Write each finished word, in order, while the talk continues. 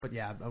But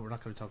yeah, we're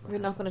not going to talk about We're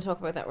that. not going to talk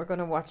about that. We're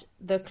going to watch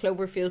The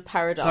Cloverfield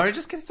Paradox. Sorry, I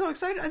just get so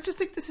excited. I just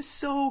think this is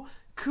so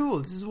cool.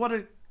 This is what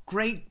a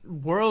great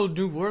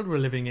new world we're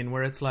living in,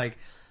 where it's like,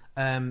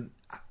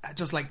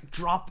 just like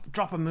drop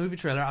a movie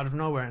trailer out of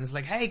nowhere, and it's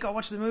like, hey, go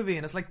watch the movie,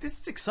 and it's like, this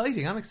is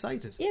exciting. I'm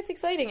excited. Yeah, it's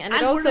exciting, and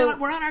And it also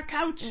we're on our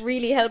couch.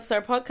 really helps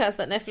our podcast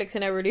that Netflix are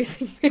now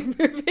releasing big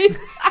movies.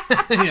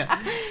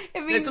 Yeah.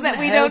 It means doesn't that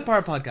we help don't.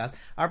 our podcast.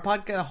 Our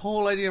podcast, the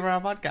whole idea of our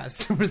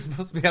podcast, we're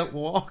supposed to be out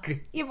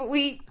walking. Yeah, but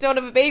we don't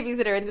have a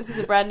babysitter, and this is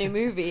a brand new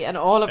movie, and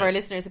all of our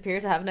listeners appear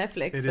to have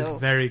Netflix. It so is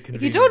very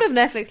convenient. If you don't have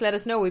Netflix, let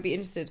us know. We'd be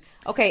interested.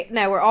 Okay,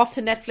 now we're off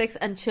to Netflix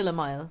and chill a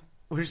mile.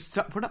 We're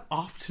not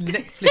off to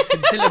Netflix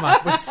and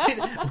Chillamite.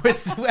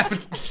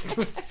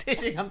 We're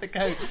sitting on the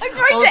couch. I'm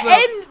trying to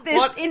end this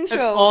what intro.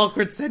 An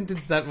awkward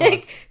sentence that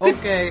was.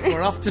 Okay,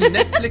 we're off to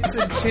Netflix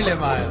and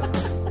Chillamite.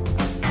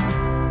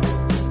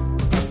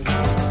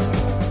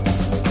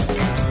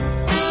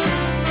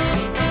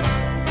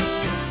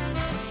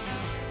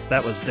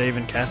 That was Dave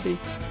and Kathy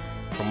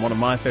from one of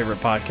my favorite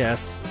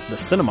podcasts, The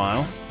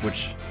Cinemile,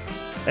 which,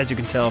 as you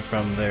can tell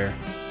from their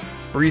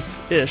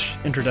brief-ish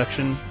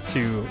introduction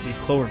to the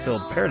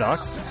Cloverfield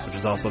Paradox, which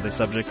is also the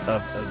subject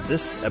of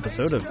this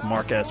episode of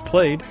Mark As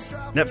Played,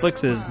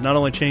 Netflix is not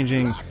only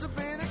changing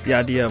the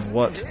idea of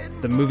what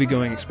the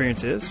movie-going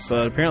experience is,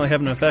 but apparently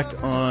having an effect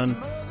on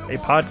a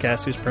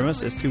podcast whose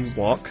premise is to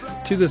walk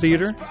to the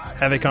theater,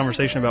 have a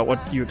conversation about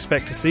what you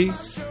expect to see,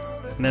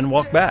 and then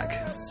walk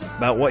back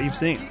about what you've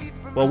seen.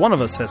 Well, one of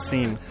us has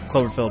seen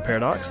Cloverfield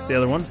Paradox. The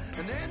other one,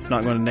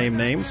 not going to name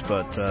names,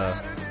 but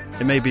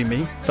it may be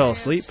me, fell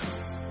asleep.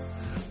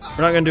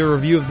 We're not going to do a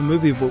review of the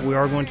movie, but we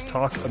are going to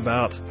talk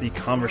about the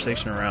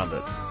conversation around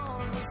it.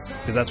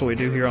 Because that's what we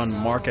do here on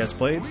Mark As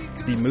Played,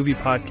 the movie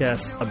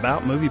podcast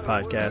about movie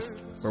podcasts,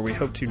 where we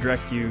hope to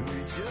direct you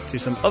to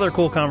some other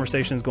cool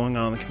conversations going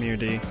on in the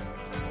community.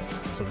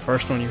 So the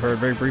first one you heard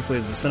very briefly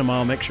is the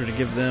Cinemile. Make sure to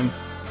give them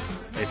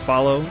a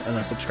follow and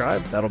a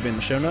subscribe. That'll be in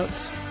the show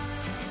notes.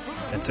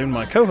 And soon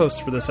my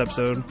co-host for this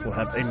episode will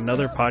have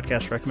another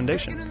podcast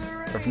recommendation.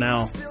 But for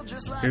now,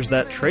 here's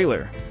that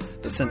trailer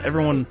that sent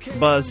everyone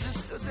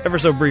buzz ever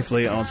so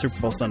briefly on Super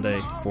Bowl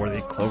Sunday for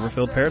the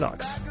Cloverfield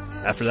Paradox.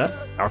 After that,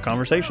 our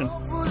conversation.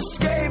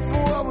 Escape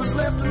for what was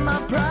left of my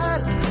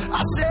pride.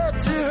 I said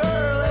to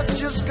her, let's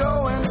just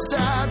go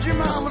inside. Your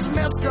mama's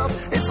messed up.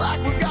 It's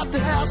like we've got the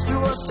house to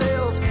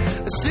ourselves.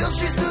 And still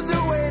she stood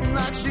there waiting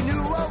like she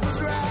knew what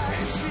was right.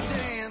 And she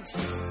danced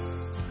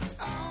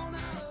all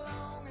night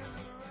long in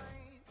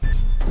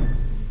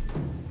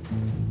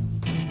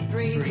the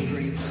rain.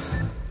 3.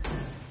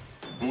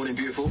 Morning,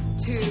 beautiful.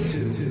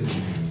 2.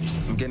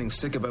 I'm getting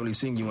sick of only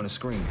seeing you on a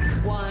screen.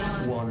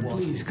 1.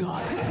 Please,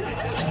 God.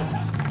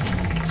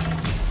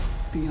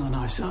 Be on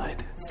our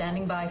side.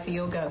 Standing by for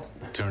your go.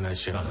 Turn that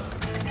shit on.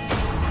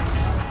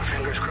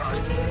 Fingers crossed.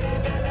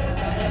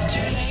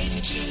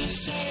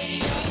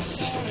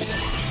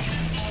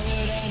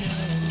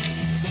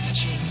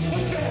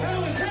 What the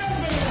hell is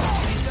happening?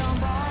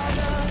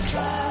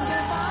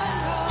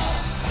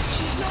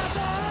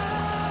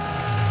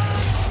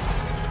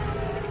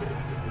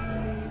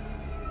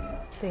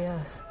 The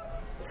Earth.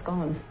 It's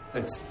gone.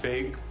 It's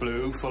big,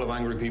 blue, full of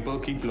angry people.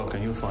 Keep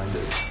looking, you'll find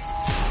it.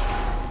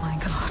 My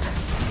God.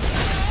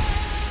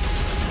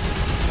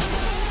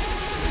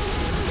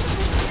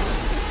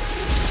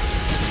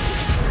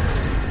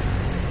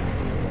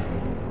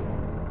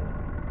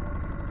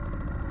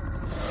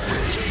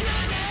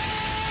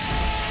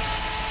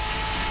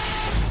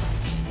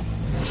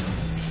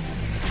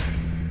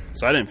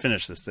 So I didn't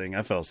finish this thing.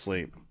 I fell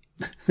asleep.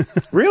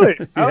 Really?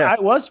 Yeah.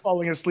 I was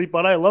falling asleep,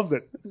 but I loved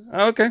it.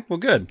 Okay, well,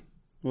 good.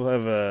 We'll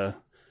have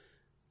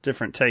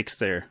different takes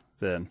there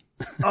then.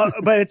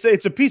 But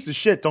it's a piece of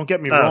shit. Don't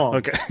get me wrong.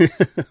 Okay.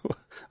 I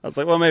was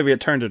like, well, maybe it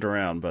turned it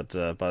around, but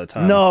by the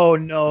time... No.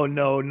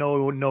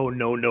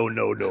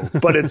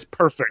 But it's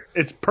perfect.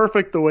 It's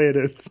perfect the way it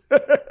is.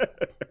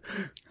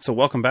 So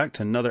welcome back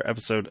to another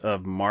episode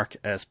of Mark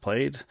As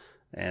Played.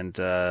 And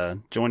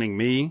joining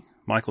me,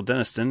 Michael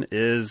Denniston,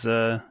 is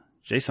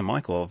Jason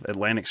Michael of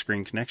Atlantic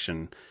Screen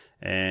Connection.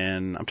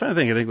 And I'm trying to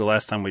think. I think the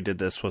last time we did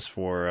this was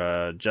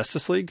for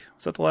Justice League.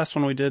 Was that the last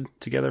one we did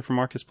together for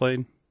Mark As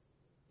Played?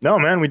 No,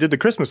 man, we did the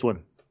Christmas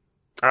one.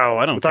 Oh,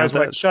 I don't With count Eyes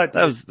Wide that. Shut.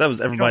 That was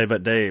everybody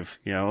but Dave.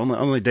 You know,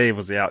 only Dave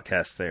was the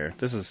outcast there.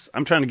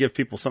 I'm trying to give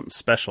people something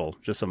special,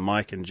 just a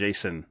Mike and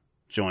Jason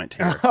joint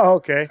here. Oh,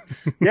 okay.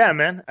 Yeah,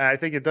 man. I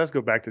think it does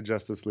go back to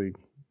Justice League.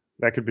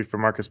 That could be for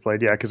Marcus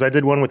Played. Yeah, because I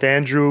did one with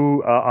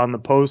Andrew on the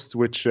post,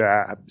 which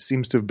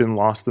seems to have been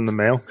lost in the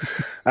mail.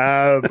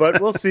 But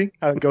we'll see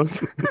how it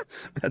goes.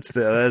 That's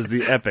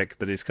the epic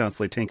that he's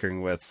constantly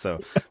tinkering with.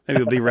 So maybe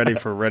we'll be ready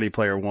for Ready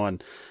Player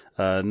One,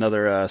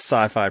 another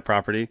sci-fi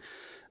property.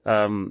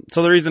 So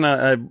the reason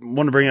I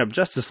want to bring up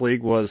Justice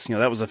League was,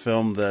 that was a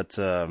film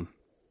that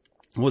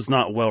was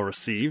not well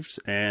received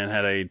and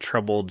had a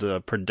troubled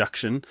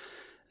production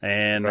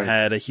and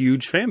had a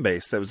huge fan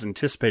base that was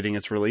anticipating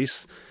its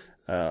release.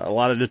 A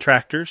lot of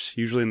detractors,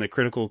 usually in the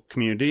critical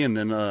community, and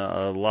then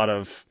a lot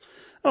of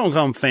I don't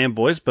call them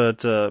fanboys,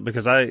 but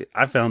because I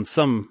found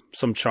some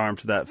charm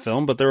to that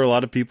film, but there were a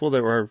lot of people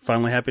that were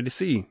finally happy to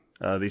see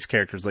these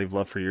characters they've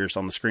loved for years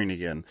on the screen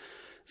again.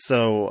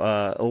 So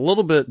a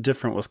little bit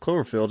different with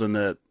Cloverfield in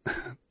that,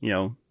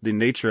 the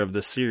nature of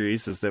this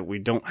series is that we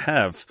don't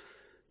have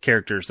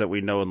characters that we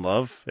know and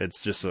love.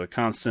 It's just a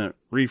constant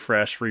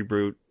refresh,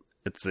 reboot.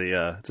 It's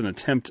an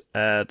attempt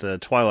at a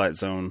Twilight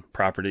Zone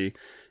property,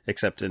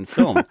 except in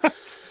film.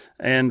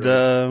 And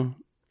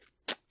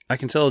I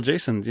can tell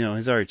Jason,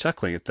 he's already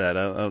chuckling at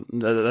that.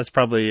 That's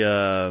probably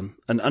an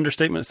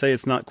understatement to say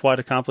it's not quite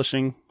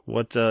accomplishing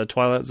what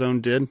Twilight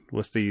Zone did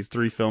with the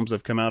 3 films that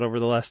have come out over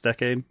the last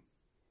decade.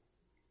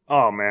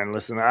 Oh man,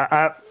 listen,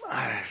 I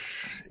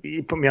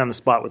you put me on the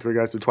spot with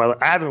regards to Twilight.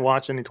 I haven't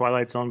watched any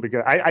Twilight Zone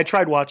because I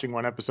tried watching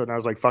one episode and I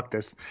was like, fuck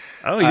this.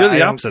 Oh, you're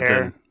the opposite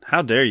then.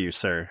 How dare you,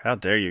 sir? How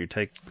dare you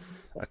take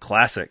a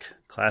classic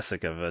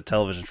of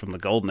television from the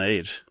golden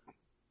age?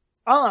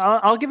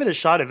 I'll give it a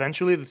shot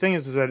eventually. The thing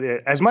is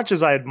that as much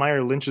as I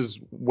admire Lynch's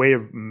way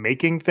of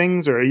making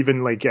things, or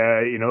even like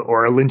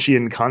or a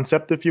Lynchian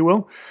concept, if you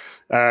will,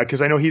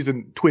 because I know he's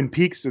in Twin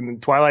Peaks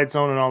and Twilight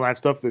Zone and all that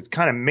stuff that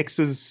kind of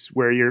mixes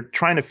where you're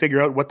trying to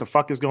figure out what the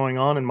fuck is going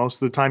on, and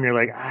most of the time you're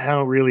like, I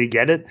don't really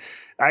get it.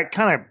 It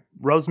kind of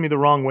rubs me the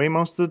wrong way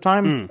most of the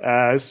time.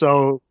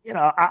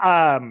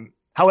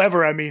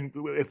 However, I mean,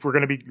 if we're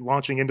going to be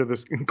launching into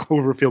this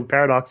Cloverfield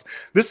paradox,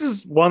 this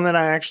is one that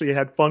I actually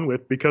had fun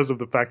with because of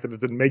the fact that it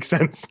didn't make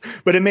sense,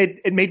 but it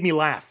made me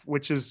laugh,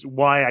 which is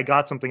why I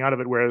got something out of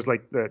it. Whereas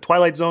like the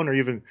Twilight Zone or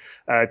even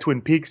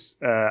Twin Peaks,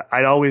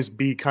 I'd always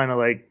be kind of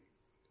like,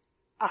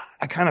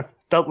 I kind of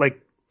felt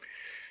like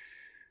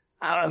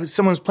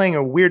someone's playing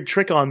a weird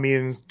trick on me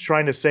and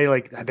trying to say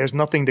like, there's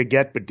nothing to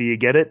get, but do you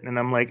get it? And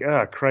I'm like,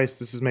 oh Christ,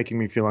 this is making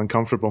me feel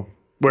uncomfortable.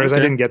 Whereas I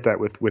didn't get that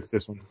with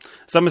this one.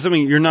 So I'm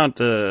assuming you're not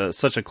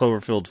such a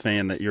Cloverfield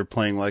fan that you're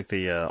playing like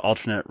the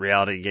alternate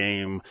reality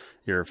game.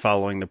 You're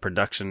following the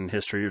production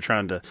history. You're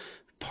trying to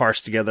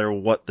parse together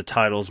what the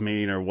titles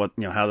mean or what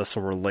how this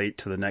will relate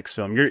to the next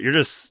film. You're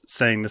just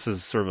saying this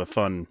is sort of a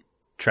fun,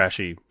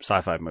 trashy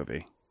sci-fi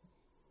movie.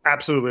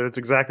 Absolutely. That's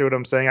exactly what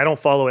I'm saying. I don't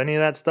follow any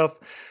of that stuff.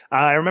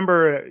 I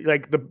remember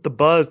like the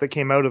buzz that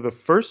came out of the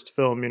first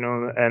film,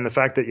 and the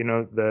fact that,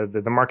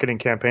 the marketing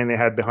campaign they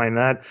had behind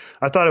that.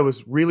 I thought it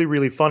was really,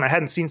 really fun. I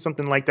hadn't seen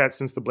something like that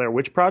since the Blair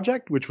Witch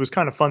Project, which was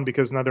kind of fun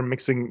because now they're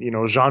mixing,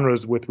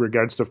 genres with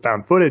regards to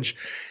found footage.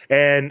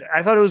 And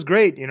I thought it was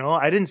great.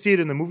 I didn't see it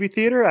in the movie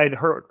theater. I'd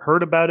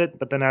heard about it.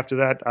 But then after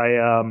that,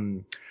 I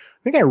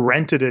think I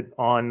rented it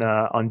on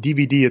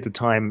DVD at the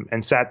time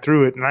and sat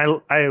through it. And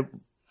I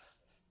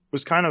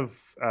was kind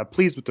of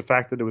pleased with the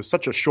fact that it was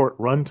such a short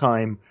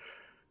runtime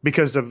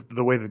because of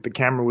the way that the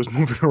camera was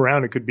moving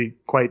around. It could be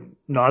quite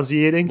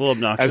nauseating a little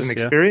obnoxious, as an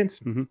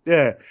experience. Yeah. Mm-hmm.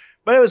 Yeah.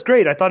 But it was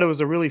great. I thought it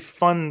was a really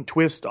fun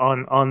twist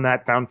on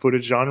that found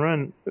footage genre,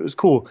 and it was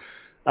cool.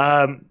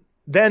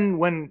 Then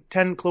when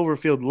 10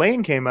 Cloverfield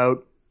Lane came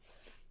out,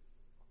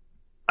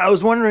 I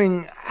was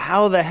wondering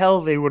how the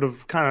hell they would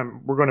have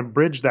were going to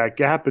bridge that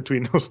gap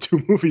between those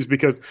two movies,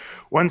 because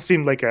one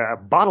seemed like a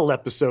bottle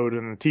episode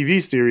in a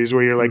TV series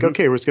where you're like,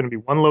 okay, it's going to be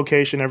one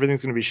location,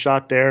 everything's going to be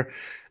shot there.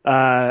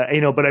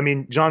 But I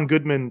mean, John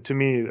Goodman, to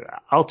me,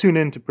 I'll tune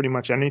in to pretty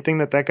much anything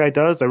that guy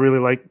does. I really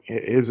like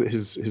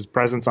his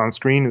presence on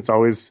screen. It's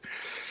always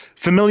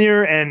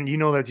familiar, and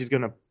that he's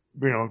going to,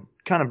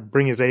 kind of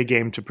bring his A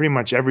game to pretty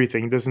much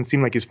everything. It doesn't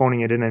seem like he's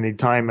phoning it in any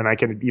time, and I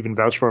can even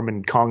vouch for him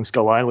in Kong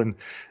Skull Island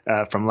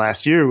from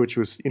last year, which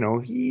was,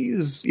 he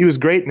was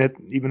great in it,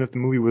 even if the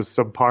movie was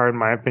subpar in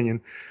my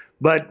opinion.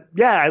 But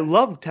yeah, I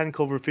love 10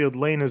 Cloverfield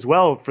Lane as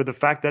well for the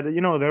fact that,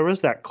 there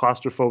was that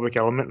claustrophobic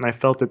element, and I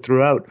felt it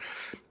throughout.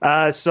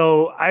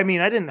 So, I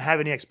mean, I didn't have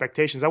any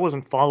expectations. I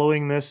wasn't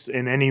following this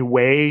in any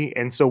way.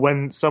 And so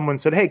when someone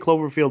said, hey,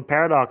 Cloverfield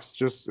Paradox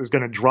just is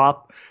going to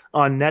drop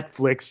on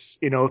Netflix,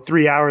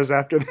 3 hours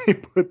after they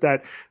put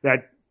that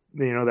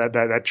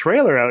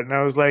trailer out, and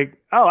I was like,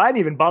 oh, I didn't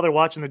even bother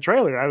watching the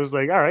trailer. I was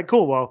like, all right,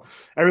 cool. Well,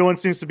 everyone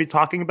seems to be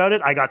talking about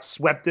it. I got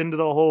swept into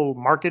the whole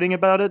marketing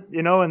about it,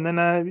 and then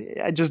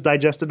I just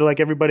digested it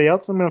like everybody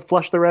else. I'm going to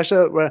flush the rest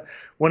out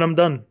when I'm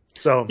done.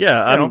 So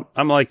yeah,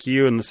 I'm like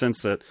you in the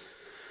sense that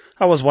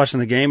I was watching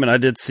the game and I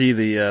did see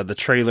the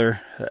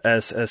trailer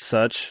as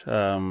such.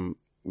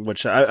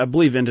 Which I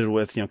believe ended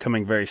with,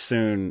 coming very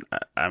soon.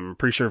 I'm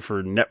pretty sure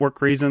for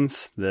network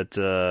reasons that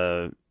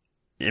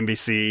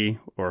NBC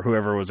or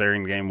whoever was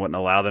airing the game wouldn't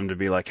allow them to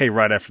be like, hey,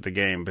 right after the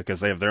game, because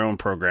they have their own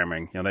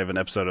programming. They have an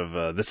episode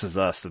of This Is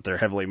Us that they're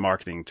heavily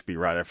marketing to be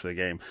right after the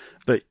game.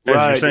 But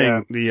as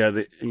you're saying,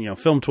 the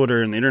film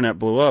Twitter and the internet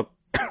blew up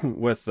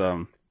with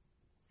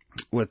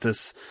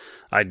this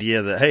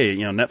idea that, hey,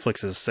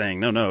 Netflix is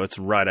saying, no, it's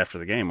right after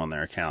the game on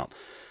their account.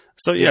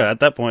 So yeah, at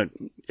that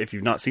point, if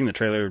you've not seen the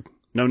trailer,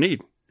 no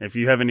need. If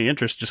you have any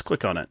interest, just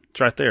click on it. It's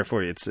right there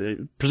for you.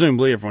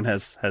 Presumably everyone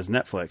has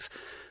Netflix.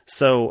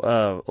 So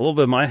a little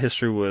bit of my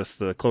history with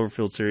the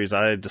Cloverfield series,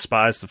 I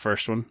despised the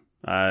first one.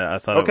 I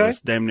thought it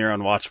was damn near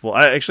unwatchable.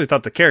 I actually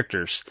thought the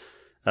characters,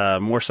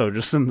 more so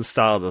just in the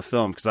style of the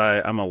film, because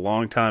I'm a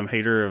longtime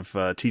hater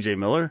of T.J.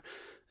 Miller.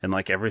 in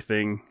like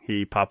everything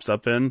he pops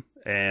up in.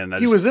 And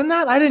he was in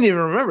that? I didn't even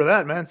remember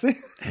that, man. See?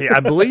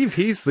 I believe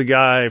he's the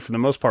guy, for the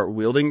most part,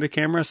 wielding the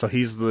camera. So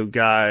he's the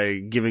guy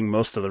giving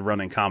most of the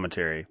running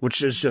commentary,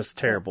 which is just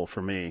terrible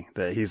for me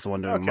that he's the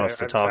one doing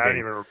most of the talking. I didn't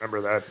even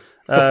remember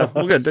that.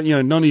 Well, good.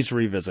 No need to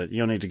revisit. You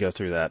don't need to go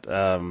through that.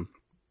 And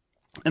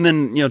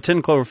then,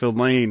 10 Cloverfield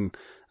Lane,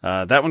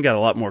 that one got a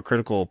lot more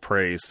critical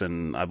praise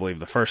than I believe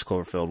the first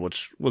Cloverfield,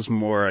 which was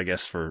more, I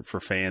guess, for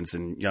fans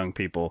and young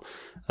people.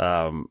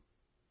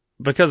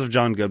 Because of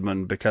John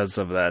Goodman, because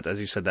of that, as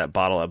you said, that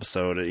bottle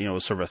episode, it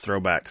was sort of a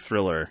throwback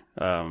thriller.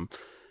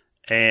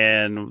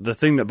 And the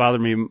thing that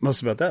bothered me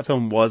most about that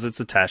film was its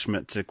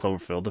attachment to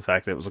Cloverfield, the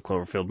fact that it was a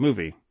Cloverfield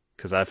movie,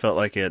 because I felt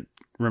like it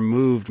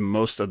removed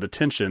most of the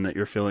tension that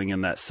you're feeling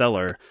in that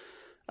cellar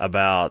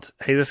about,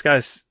 hey, this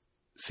guy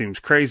seems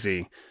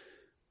crazy,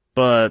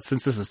 but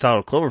since this is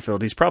titled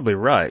Cloverfield, he's probably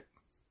right?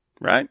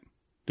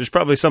 There's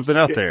probably something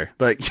out there.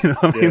 Like,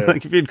 I mean?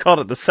 Like if you'd called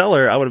it The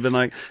Cellar, I would have been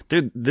like,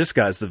 dude, this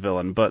guy's the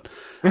villain. But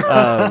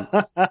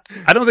I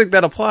don't think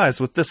that applies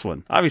with this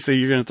one. Obviously,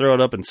 you're going to throw it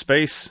up in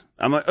space.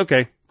 I'm like,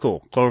 okay,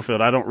 cool.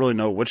 Cloverfield, I don't really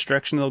know which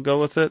direction they'll go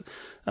with it.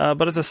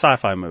 But it's a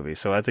sci-fi movie,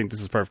 so I think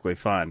this is perfectly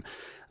fine.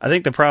 I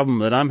think the problem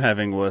that I'm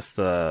having with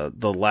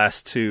the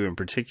last two in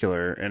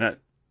particular, and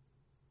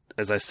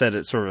as I said,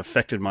 it sort of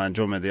affected my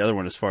enjoyment of the other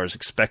one as far as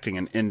expecting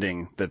an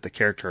ending that the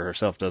character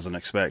herself doesn't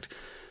expect,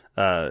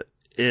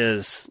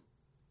 is,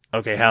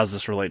 okay, how does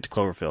this relate to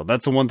Cloverfield?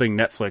 That's the one thing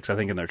Netflix, I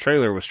think, in their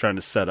trailer was trying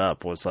to set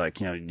up, was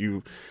like,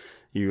 you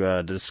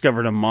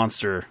discovered a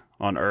monster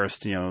on Earth,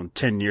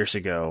 10 years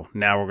ago.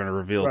 Now we're going to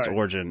reveal its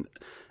origin.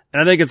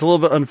 And I think it's a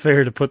little bit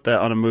unfair to put that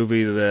on a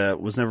movie that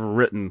was never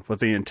written with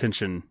the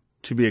intention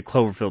to be a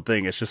Cloverfield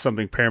thing. It's just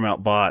something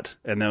Paramount bought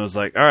and then was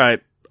like, all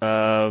right,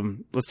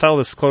 let's title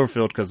this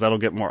Cloverfield because that'll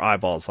get more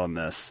eyeballs on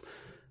this.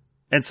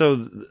 And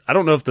so I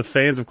don't know if the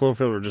fans of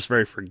Cloverfield are just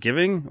very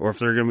forgiving or if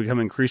they're going to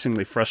become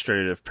increasingly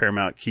frustrated if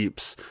Paramount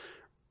keeps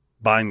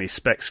buying these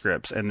spec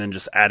scripts and then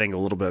just adding a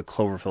little bit of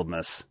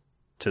Cloverfieldness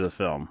to the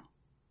film.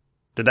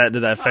 Did that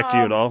affect you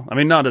at all? I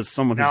mean, not as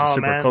someone who's a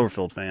super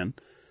Cloverfield fan.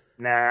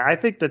 Nah, I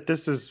think that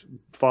this is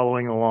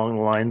following along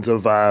the lines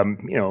of,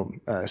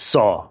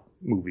 Saw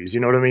movies. You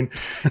know what I mean?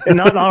 And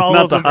not all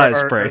not of them the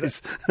highest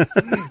praise.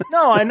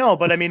 No, I know,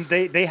 but I mean,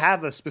 they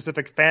have a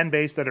specific fan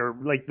base that are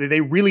like,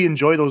 they really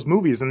enjoy those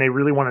movies and they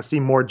really want to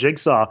see more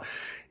Jigsaw.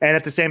 And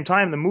at the same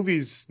time, the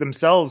movies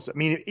themselves, I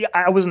mean,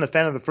 I wasn't a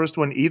fan of the first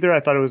one either.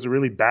 I thought it was a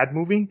really bad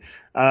movie.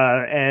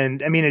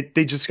 And I mean,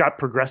 they just got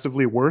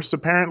progressively worse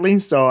apparently.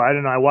 So I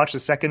don't know. I watched the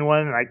second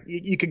one and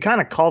you could kind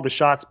of call the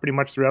shots pretty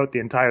much throughout the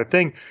entire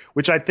thing,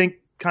 which I think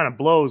kind of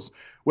blows.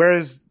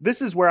 Whereas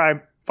this is where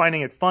I'm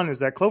finding it fun, is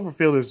that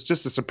Cloverfield is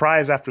just a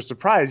surprise after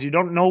surprise. You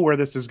don't know where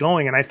this is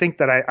going. And I think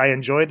that I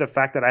enjoy the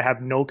fact that I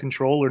have no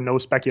control or no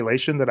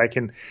speculation that I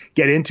can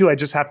get into. I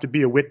just have to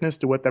be a witness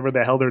to whatever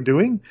the hell they're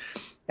doing.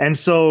 And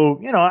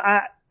so,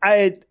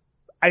 I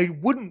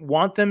wouldn't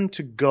want them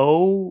to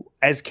go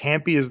as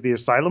campy as the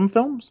Asylum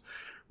films,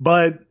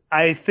 but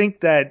I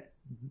think that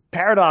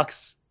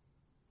Paradox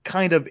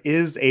kind of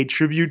is a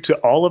tribute to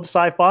all of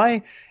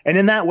sci-fi. And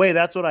in that way,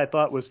 that's what I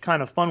thought was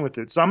kind of fun with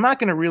it. So I'm not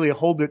going to really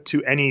hold it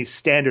to any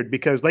standard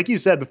because, like you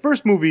said, the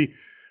first movie,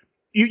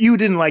 you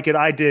didn't like it.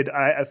 I did.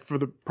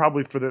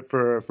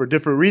 For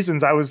different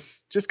reasons. I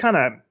was just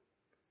I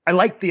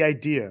liked the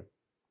idea.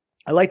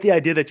 I like the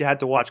idea that you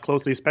had to watch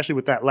closely, especially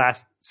with that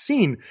last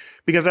scene,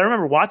 because I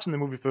remember watching the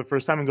movie for the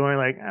first time and going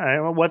like, all right,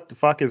 well, what the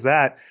fuck is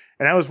that?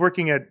 And I was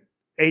working at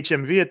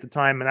HMV at the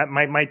time, and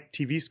my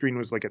TV screen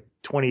was like a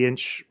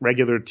 20-inch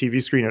regular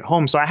TV screen at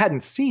home, so I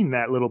hadn't seen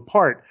that little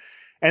part.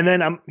 And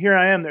then here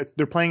I am,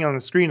 they're playing on the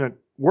screen at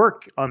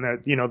work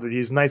on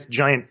these nice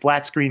giant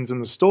flat screens in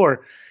the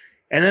store,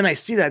 and then I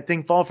see that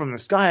thing fall from the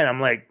sky, and I'm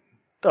like,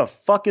 the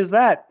fuck is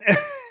that?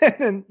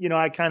 And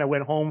I kind of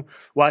went home,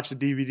 watched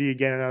the DVD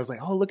again, and I was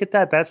like, oh, look at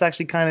that. That's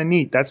actually kind of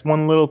neat. That's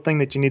one little thing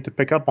that you need to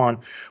pick up on,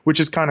 which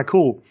is kind of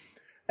cool.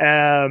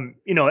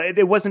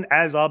 It wasn't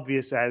as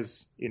obvious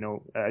as,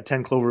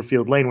 10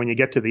 Cloverfield Lane when you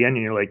get to the end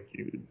and you're like,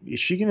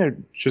 is she going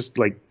to just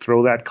like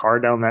throw that car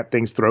down that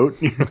thing's throat?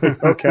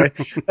 Okay.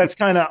 That's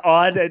kind of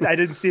odd. I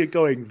didn't see it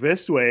going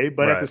this way,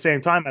 but at the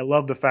same time, I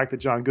love the fact that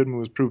John Goodman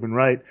was proven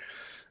right.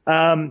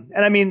 And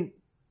I mean,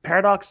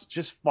 Paradox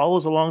just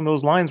follows along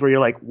those lines where you're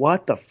like,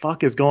 what the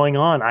fuck is going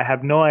on? I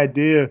have no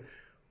idea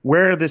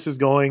where this is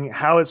going,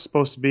 how it's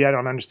supposed to be. I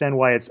don't understand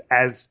why it's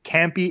as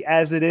campy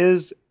as it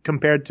is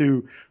compared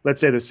to, let's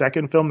say, the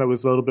second film that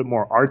was a little bit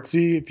more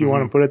artsy, if you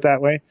want to put it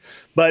that way.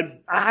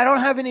 But I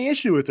don't have any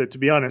issue with it, to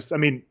be honest. I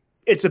mean,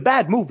 it's a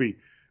bad movie,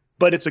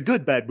 but it's a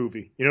good bad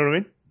movie. You know what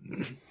I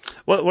mean?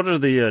 What are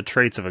the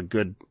traits of a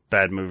good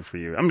bad movie for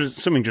you? I'm just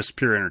assuming just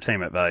pure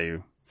entertainment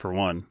value for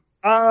one.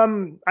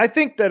 I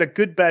think that a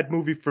good bad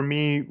movie for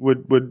me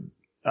would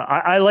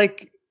I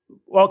like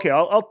Well, okay,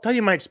 I'll tell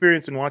you my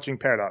experience in watching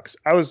Paradox.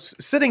 I was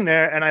sitting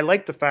there, and I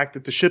liked the fact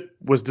that the ship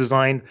was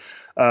designed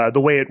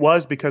the way it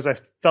was, because I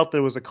felt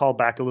there was a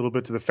callback a little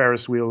bit to the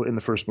Ferris wheel in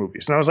the first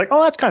movies. And I was like,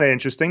 oh, that's kind of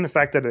interesting, the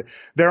fact that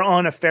they're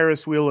on a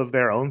Ferris wheel of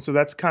their own. So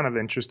that's kind of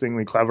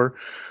interestingly clever.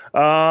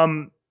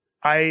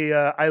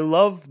 I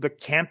love the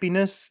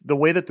campiness. The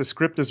way that the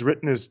script is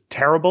written is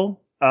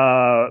terrible,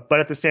 but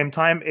at the same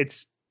time,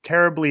 it's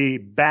terribly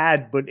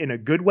bad, but in a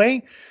good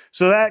way.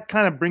 So that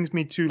kind of brings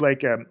me to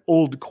like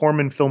old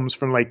Corman films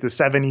from like the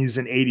 70s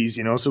and 80s,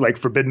 you know, so like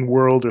Forbidden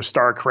World or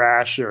Star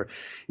Crash, or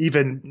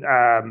even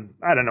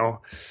I don't know,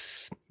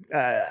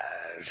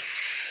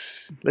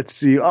 let's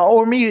see,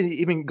 or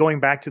maybe even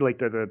going back to like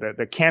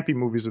the campy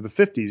movies of the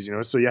 50s, you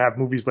know. So you have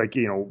movies like,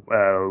 you know,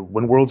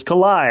 When Worlds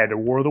Collide, or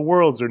War of the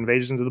Worlds, or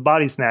Invasions of the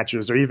Body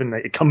Snatchers, or even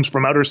It Comes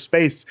from Outer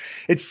Space.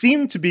 It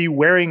seemed to be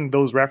wearing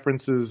those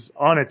references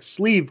on its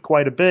sleeve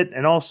quite a bit,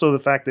 and also the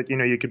fact that, you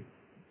know, you could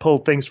pull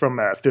things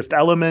from Fifth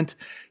Element.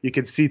 You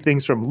could see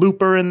things from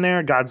Looper in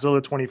there,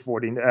 Godzilla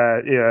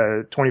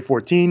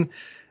 2014,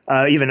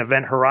 even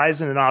Event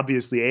Horizon, and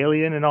obviously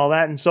Alien and all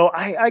that. And so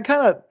I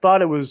kind of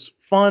thought it was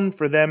fun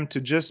for them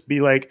to just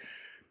be like,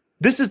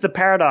 this is the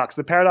Paradox.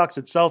 The Paradox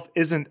itself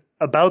isn't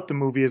about the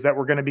movie, is that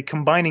we're going to be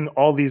combining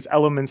all these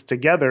elements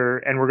together,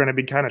 and we're going to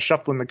be kind of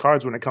shuffling the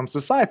cards when it comes to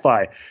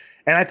sci-fi.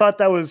 And I thought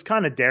that was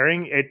kind of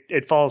daring.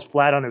 It falls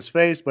flat on his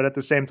face, but at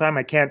the same time,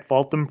 I can't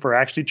fault them for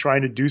actually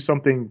trying to do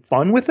something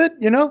fun with it,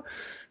 you know?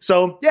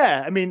 So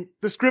yeah, I mean,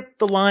 the script,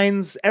 the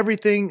lines,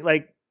 everything,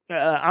 like,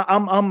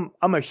 I'm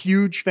a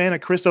huge fan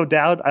of Chris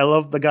O'Dowd. I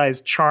love the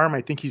guy's charm.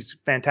 I think he's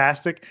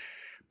fantastic.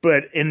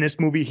 But in this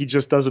movie, he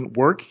just doesn't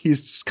work.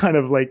 He's just kind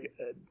of like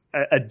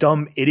a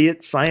dumb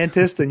idiot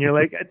scientist, and you're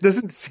like, it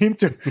doesn't seem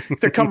to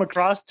come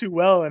across too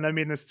well. And I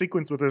mean, the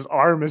sequence with his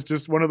arm is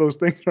just one of those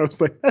things where I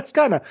was like, that's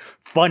kind of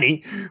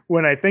funny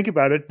when I think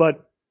about it.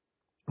 But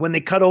when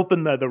they cut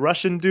open the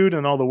Russian dude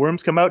and all the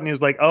worms come out, and he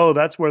was like, oh,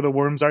 that's where the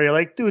worms are. You're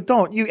like, dude,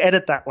 don't you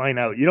edit that line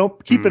out. You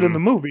don't keep it in the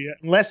movie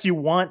unless you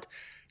want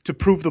to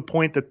prove the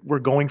point that we're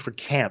going for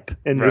camp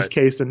in this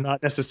case, and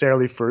not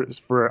necessarily for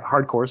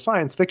hardcore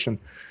science fiction.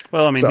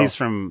 Well, I mean, he's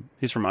from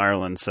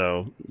Ireland,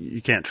 so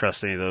you can't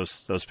trust any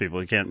of those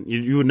people.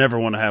 You would never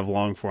want to have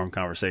long form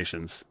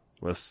conversations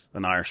with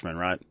an Irishman,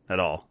 right?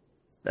 At all.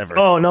 Ever.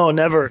 Oh no,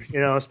 never. You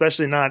know,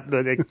 especially not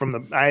from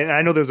the.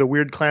 I know there's a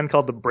weird clan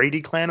called the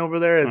Brady clan over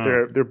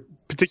there. They're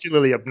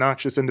particularly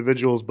obnoxious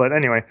individuals. But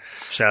anyway,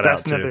 shout out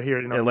to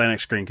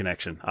Atlantic Screen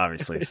Connection,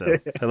 obviously. So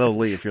hello,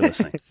 Lee, if you're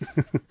listening.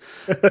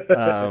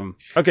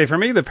 Okay, for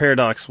me, the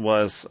Paradox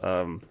was.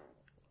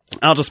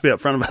 I'll just be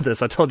upfront about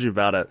this. I told you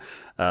about it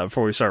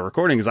before we started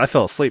recording, because I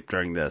fell asleep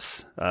during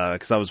this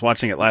because I was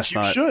watching it last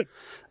night. You should.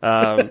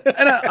 And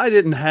I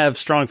didn't have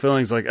strong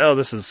feelings like, oh,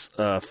 this is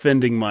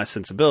offending my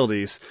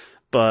sensibilities.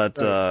 But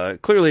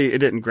clearly it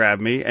didn't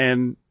grab me,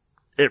 and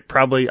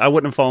I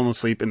wouldn't have fallen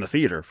asleep in the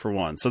theater, for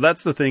one. So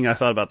that's the thing I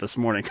thought about this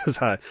morning, because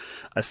I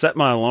set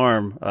my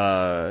alarm,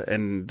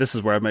 and this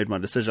is where I made my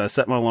decision. I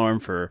set my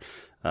alarm for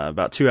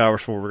about 2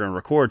 hours before we're going to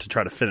record to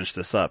try to finish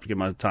this up, to give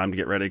my time to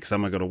get ready, because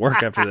I'm going to go to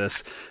work after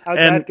this. How'd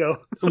that go?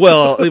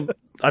 Well,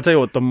 I tell you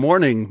what, the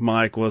morning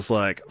Mike was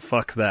like,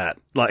 fuck that.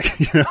 Like,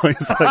 you know,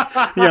 he's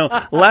like, you know,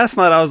 last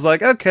night I was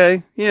like,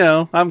 okay, you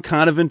know, I'm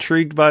kind of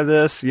intrigued by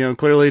this, you know,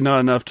 clearly not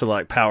enough to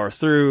like power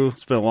through.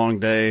 It's been a long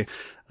day.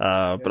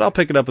 But I'll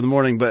pick it up in the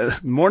morning.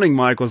 But morning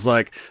Mike was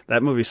like,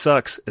 that movie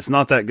sucks. It's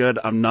not that good.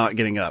 I'm not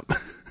getting up.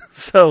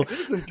 So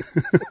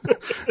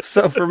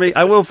for me,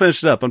 I will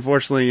finish it up,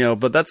 unfortunately, you know,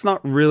 but that's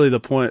not really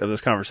the point of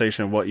this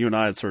conversation of what you and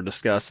I had sort of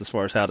discussed as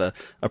far as how to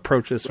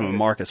approach this from a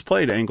Marcus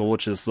Played angle,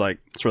 which is like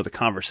sort of the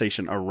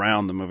conversation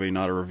around the movie,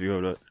 not a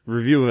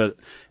review of it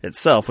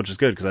itself, which is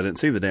good because I didn't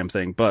see the damn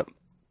thing. But,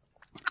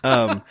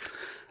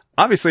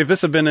 obviously if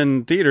this had been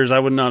in theaters, I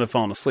would not have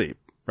fallen asleep.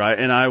 Right.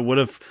 And I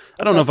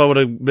don't know if I would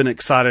have been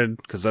excited,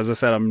 because as I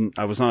said,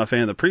 I was not a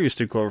fan of the previous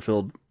two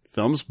Cloverfield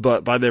films,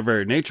 but by their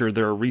very nature,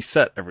 they're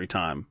reset every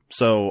time.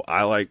 So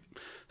I like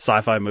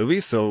sci-fi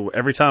movies. So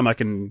every time I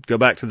can go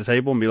back to the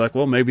table and be like,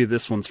 well, maybe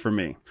this one's for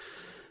me.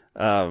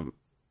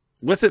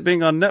 With it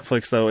being on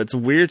Netflix, though, it's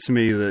weird to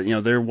me that, you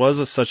know, there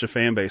was such a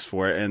fan base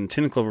for it, and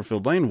 10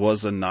 Cloverfield Lane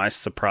was a nice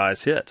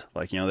surprise hit.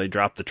 Like, you know, they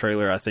dropped the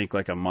trailer, I think,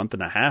 like a month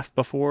and a half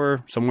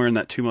before, somewhere in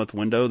that 2-month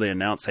window, they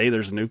announced, hey,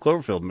 there's a new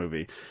Cloverfield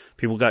movie.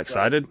 People got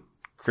excited,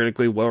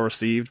 critically well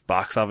received,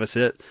 box office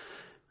hit.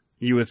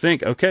 You would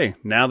think, okay,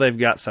 now they've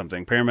got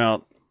something.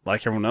 Paramount,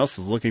 like everyone else,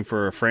 is looking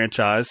for a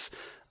franchise,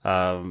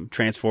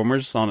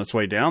 Transformers on its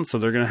way down, so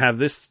they're going to have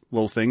this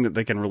little thing that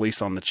they can release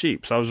on the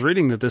cheap. So I was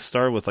reading that this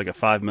started with like a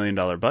 $5 million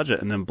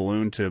budget and then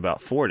ballooned to about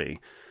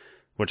 40,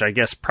 which I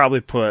guess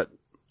probably put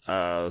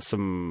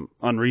some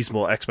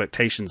unreasonable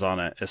expectations on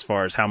it as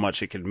far as how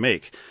much it could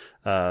make.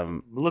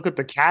 Look at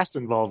the cast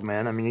involved,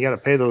 man. I mean, you got to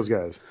pay those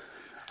guys.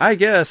 I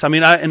guess. I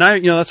mean,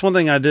 you know, that's one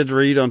thing I did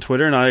read on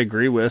Twitter, and I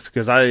agree with,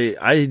 because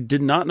I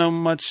did not know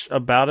much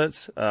about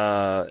it,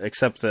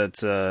 except that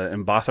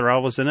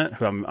Mbatha-Raw was in it,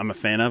 who I'm a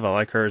fan of. I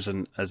like her as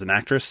an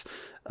actress.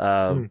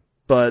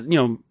 But, you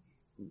know,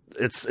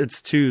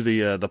 it's to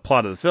the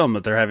plot of the film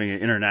that they're having an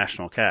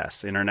international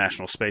cast,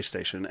 International Space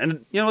Station,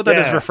 and you know that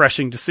is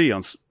refreshing to see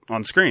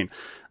on screen.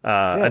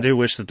 I do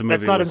wish that the movie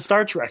that's not in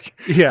Star Trek.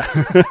 Yeah.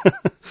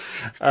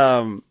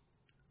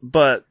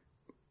 But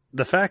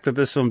the fact that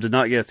this film did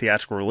not get a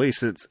theatrical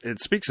release, it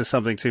speaks to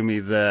something to me,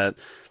 that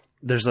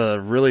there's a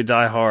really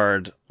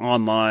diehard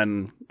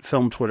online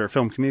film Twitter,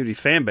 film community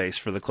fan base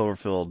for the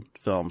Cloverfield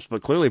films.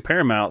 But clearly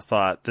Paramount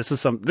thought this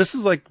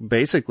is like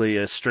basically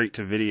a straight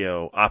to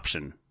video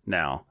option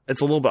now.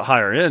 It's a little bit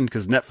higher end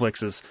because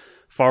Netflix is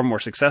far more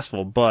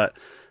successful, but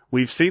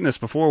we've seen this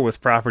before with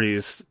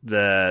properties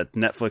that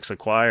Netflix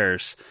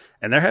acquires,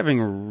 and they're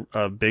having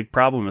a big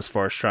problem as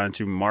far as trying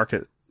to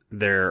market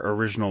their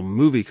original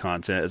movie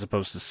content as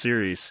opposed to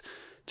series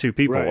to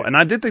people. Right. And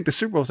I did think the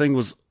Super Bowl thing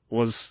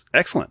was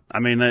excellent. I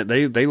mean,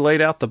 they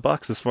laid out the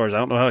bucks as far as, I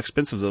don't know how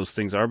expensive those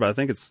things are, but I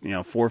think it's,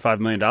 $4 or $5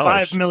 million.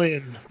 $5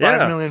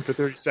 million for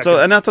 30 seconds. So,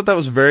 and I thought that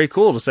was very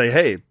cool to say,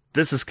 hey,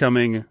 this is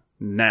coming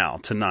now,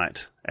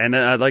 tonight. And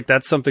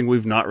that's something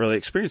we've not really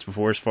experienced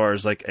before as far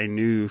as like a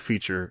new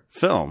feature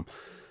film.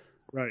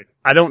 Right.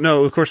 I don't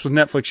know. Of course, with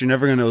Netflix, you're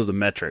never going to know the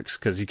metrics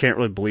because you can't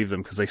really believe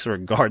them because they sort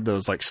of guard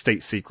those like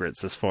state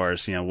secrets as far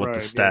as, what the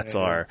stats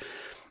are.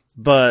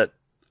 But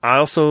I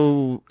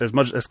also, as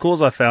cool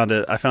as I found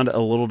it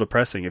a little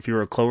depressing. If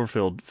you're a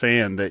Cloverfield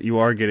fan, that you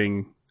are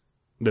getting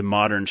the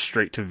modern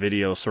straight to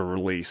video sort of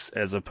release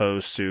as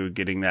opposed to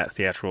getting that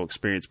theatrical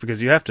experience,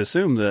 because you have to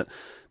assume that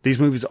these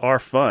movies are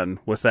fun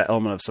with that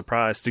element of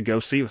surprise to go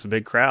see with a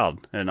big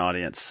crowd and an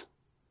audience,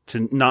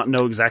 to not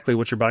know exactly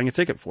what you're buying a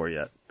ticket for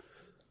yet.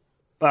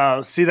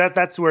 See,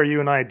 that's where you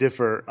and I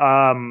differ.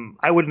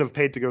 I wouldn't have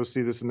paid to go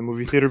see this in the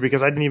movie theater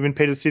because I didn't even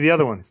pay to see the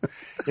other ones.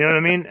 You know what I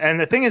mean? And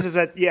the thing is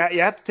that you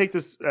have to take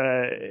this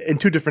in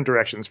two different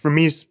directions. For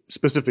me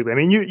specifically, I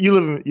mean, you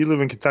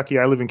live in Kentucky,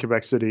 I live in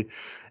Quebec City,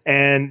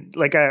 and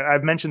like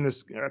I've mentioned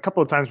this a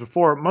couple of times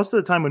before. Most of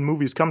the time when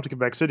movies come to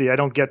Quebec City, I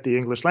don't get the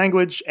English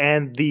language,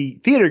 and the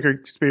theater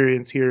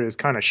experience here is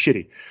kind of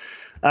shitty.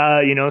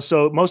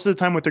 So most of the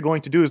time what they're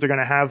going to do is they're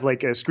going to have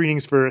like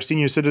screenings for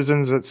senior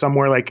citizens at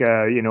somewhere like,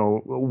 1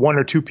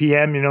 or 2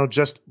 p.m.,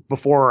 just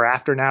before or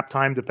after nap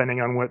time,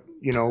 depending on what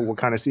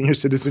kind of senior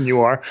citizen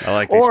you are. I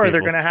like these or people.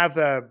 They're going to have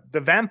the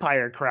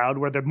vampire crowd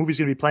where the movie's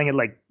going to be playing at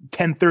like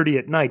 10:30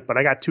 at night, but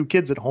I got 2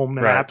 kids at home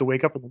and I have to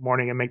wake up in the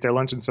morning and make their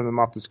lunch and send them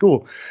off to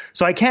school.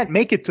 So I can't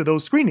make it to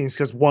those screenings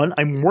because 1,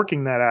 I'm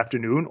working that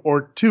afternoon,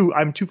 or 2,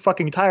 I'm too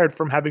fucking tired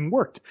from having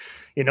worked.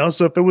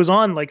 So if it was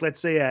on, like, let's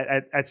say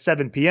at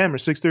 7 p.m. or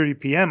 6:30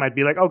 p.m., I'd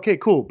be like, okay,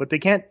 cool. But they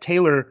can't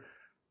tailor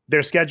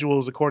their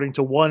schedules according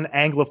to one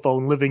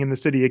Anglophone living in the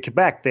city of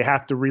Quebec. They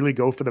have to really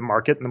go for the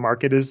market, and the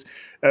market is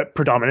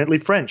predominantly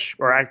French,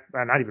 or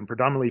not even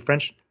predominantly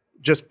French,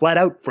 just flat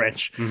out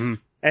French. Mm-hmm.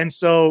 And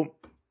so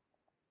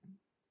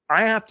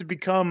I have to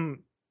become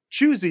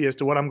choosy as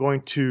to what I'm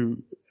going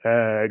to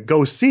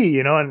go see,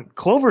 and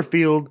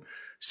Cloverfield,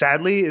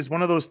 sadly, is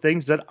one of those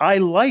things that I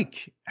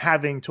like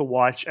having to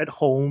watch at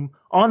home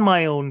on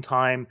my own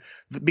time,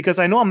 because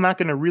I know I'm not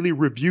going to really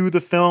review the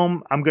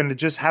film. I'm going to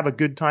just have a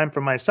good time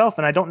for myself,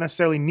 and I don't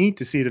necessarily need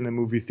to see it in a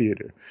movie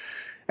theater.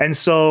 And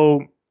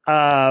so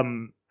I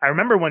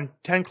remember when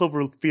 10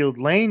 Cloverfield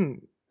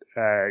Lane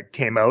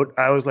came out,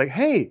 I was like,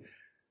 hey,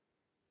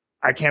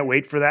 I can't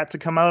wait for that to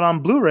come out on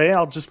Blu-ray.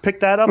 I'll just pick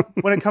that up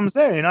when it comes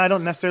there. I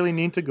don't necessarily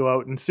need to go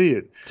out and see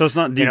it. So it's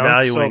not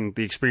devaluing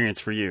the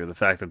experience for you, the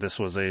fact that this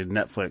was a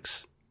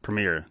Netflix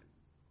premiere?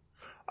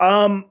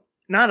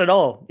 Not at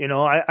all.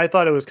 I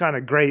thought it was kind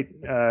of great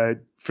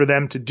for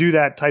them to do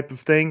that type of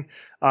thing.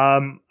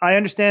 I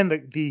understand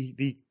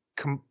the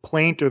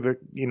complaint or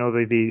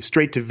the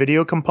straight to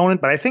video component,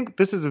 but I think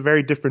this is a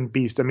very different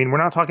beast. I mean,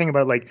 we're not talking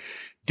about like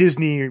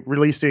Disney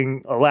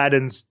releasing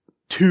Aladdin's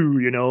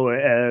 2,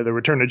 The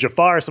Return of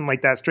Jafar or something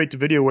like that, straight to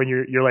video, when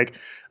you're like,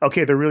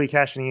 okay, they're really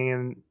cashing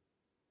in,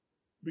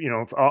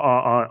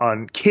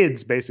 on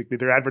kids, basically.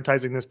 They're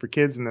advertising this for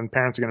kids, and then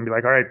parents are going to be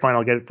like, all right, fine,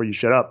 I'll get it for you,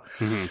 shut up.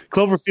 Mm-hmm.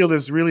 Cloverfield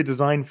is really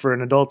designed for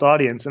an adult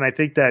audience, and I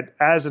think that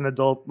as an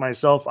adult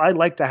myself, I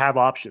like to have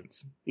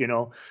options,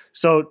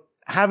 So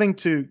having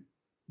to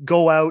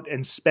go out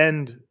and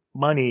spend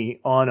money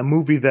on a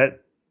movie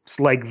that's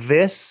like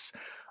this,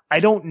 I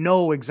don't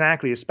know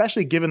exactly,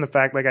 especially given the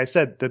fact, like I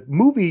said, the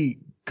movie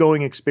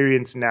going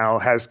experience now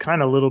has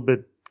kind of a little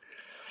bit,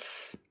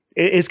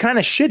 it's kind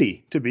of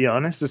shitty, to be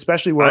honest,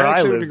 especially where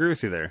I live. Would agree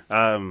with you there.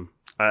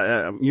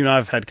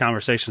 I've had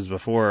conversations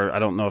before. I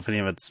don't know if any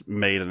of it's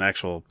made an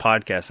actual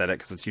podcast edit,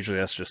 because it's usually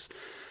us just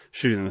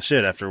shooting the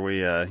shit after we,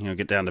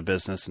 get down to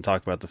business and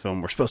talk about the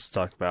film we're supposed to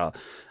talk about.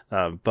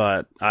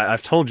 But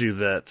I've told you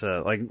that,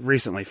 like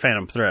recently,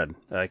 Phantom Thread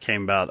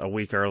came about a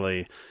week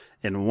early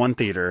in one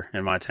theater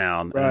in my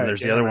town, and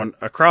there's the other one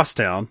across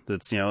town.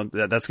 That's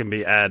that's going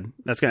to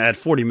add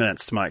 40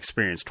 minutes to my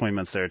experience, 20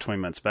 minutes there,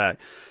 20 minutes back.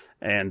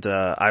 And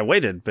I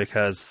waited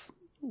because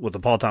with the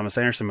Paul Thomas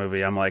Anderson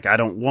movie, I'm like, I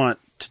don't want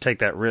to take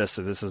that risk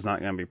that this is not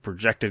going to be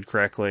projected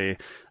correctly.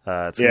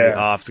 It's going to be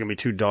off. It's going to be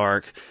too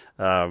dark.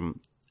 So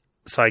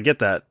I get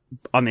that.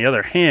 On the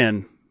other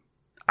hand,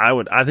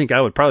 I think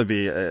I would probably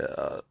be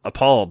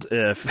appalled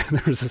if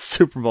there was a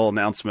Super Bowl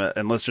announcement,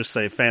 and let's just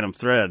say Phantom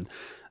Thread.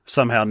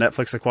 Somehow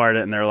Netflix acquired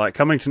it, and they're like,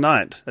 coming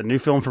tonight, a new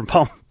film from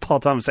Paul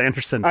Thomas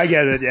Anderson. I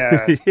get it,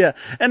 yeah. Yeah,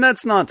 and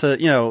that's not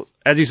to,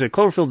 as you said,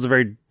 Cloverfield's a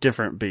very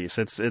different beast.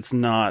 It's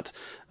not,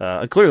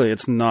 clearly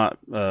it's not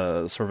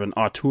sort of an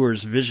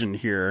auteur's vision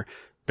here,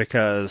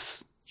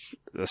 because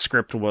the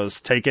script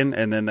was taken,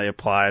 and then they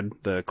applied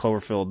the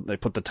Cloverfield, they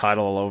put the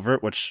title all over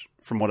it, which,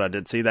 from what I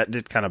did see, that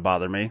did kind of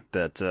bother me.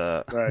 That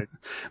right.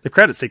 The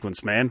credit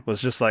sequence, man,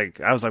 was just like,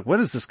 I was like,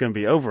 when is this going to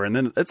be over? And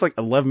then it's like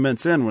 11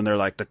 minutes in when they're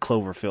like the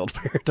Cloverfield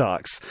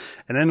paradox,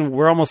 and then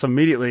we're almost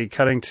immediately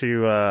cutting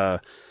to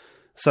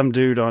some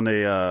dude on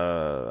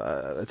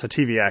it's a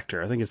TV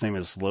actor. I think his name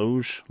is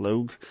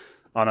Logue,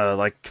 on a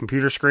like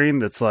computer screen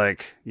that's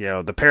like,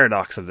 the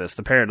paradox of this,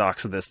 the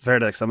paradox of this, the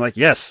paradox. I'm like,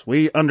 yes,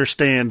 we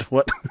understand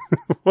what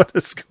what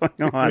is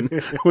going on.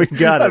 We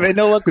got it. They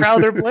know what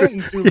crowd they're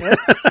playing to, man.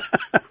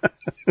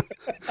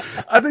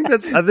 I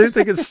do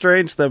think it's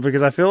strange though,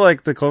 because I feel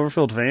like the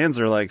Cloverfield fans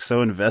are like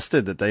so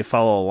invested that they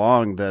follow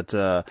along that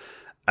I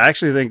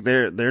actually think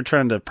they're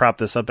trying to prop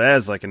this up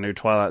as like a new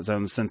Twilight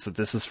Zone, since that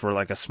this is for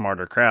like a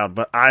smarter crowd.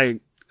 But I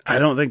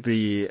don't think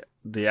the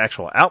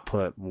actual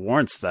output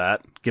warrants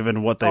that,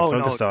 given what they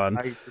focused on.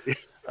 I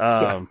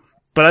agree.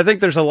 But I think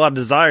there's a lot of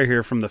desire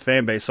here from the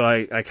fan base, so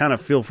I kind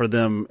of feel for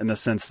them in the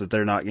sense that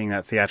they're not getting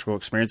that theatrical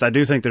experience. I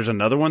do think there's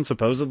another one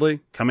supposedly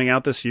coming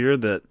out this year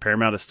that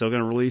Paramount is still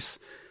going to release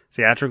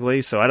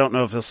theatrically, so I don't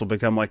know if this will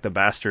become like the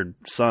Bastard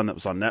Son that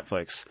was on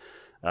Netflix,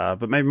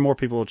 but maybe more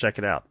people will check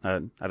it out.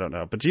 I don't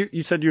know. But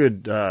you said you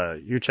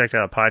checked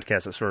out a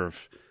podcast that sort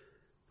of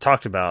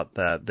talked about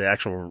that, the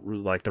actual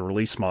like the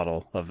release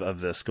model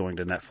of this going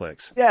to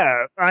Netflix.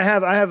 Yeah,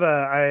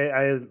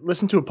 I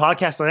listened to a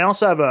podcast, and I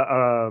also have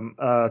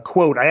a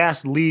quote. I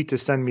asked Lee to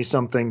send me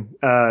something,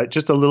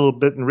 just a little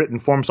bit in written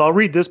form. So I'll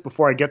read this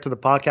before I get to the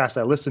podcast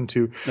I listened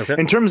to. Okay.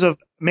 In terms of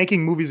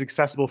making movies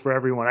accessible for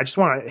everyone, I just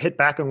want to hit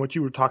back on what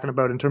you were talking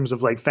about in terms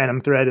of like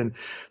Phantom Thread and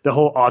the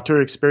whole auteur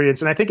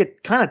experience. And I think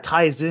it kind of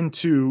ties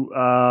into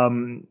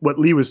what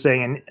Lee was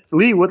saying.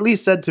 And what Lee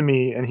said to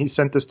me, and he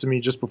sent this to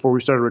me just before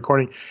we started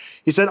recording,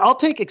 he said, I'll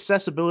take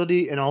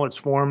accessibility in all its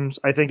forms.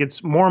 I think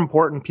it's more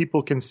important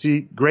people can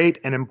see great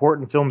and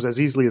important films as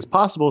easily as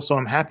possible. So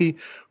I'm happy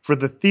for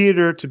the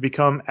theater to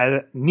become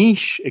a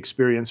niche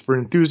experience for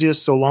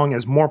enthusiasts, so long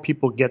as more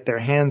people get their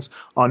hands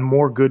on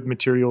more good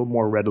material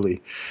more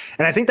readily.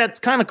 And I think that's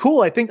kind of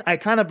cool. I think I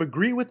kind of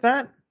agree with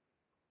that.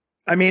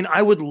 I mean,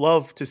 I would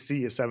love to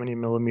see a 70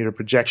 millimeter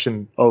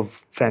projection of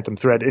Phantom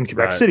Thread in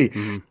Quebec City.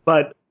 Mm-hmm.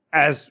 But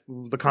as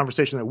the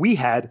conversation that we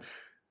had,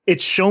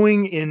 it's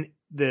showing in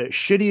the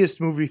shittiest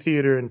movie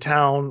theater in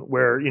town,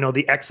 where,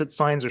 the exit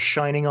signs are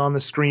shining on the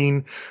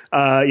screen,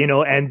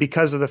 and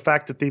because of the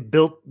fact that they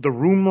built the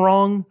room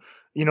wrong,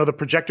 the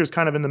projector's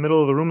kind of in the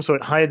middle of the room, so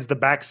it hides the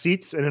back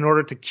seats. And in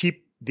order to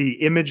keep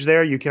the image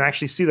there, you can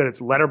actually see that it's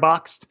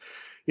letterboxed.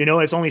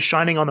 It's only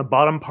shining on the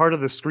bottom part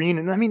of the screen.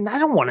 And I mean, I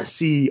don't want to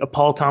see a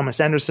Paul Thomas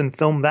Anderson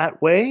film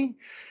that way.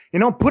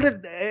 Put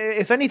it,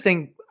 if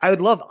anything, I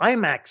would love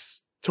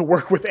IMAX to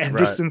work with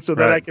Anderson so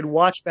that I could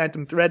watch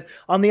Phantom Thread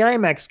on the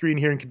IMAX screen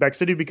here in Quebec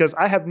City, because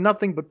I have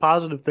nothing but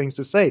positive things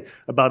to say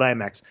about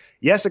IMAX.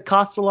 Yes, it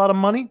costs a lot of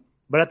money,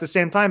 but at the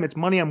same time, it's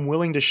money I'm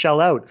willing to shell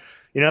out.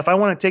 If I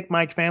want to take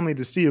my family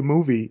to see a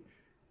movie,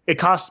 it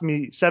costs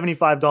me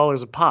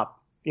 $75 a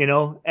pop.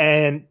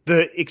 And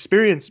the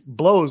experience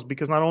blows,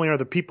 because not only are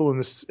the people in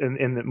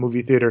the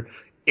movie theater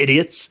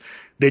idiots,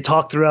 they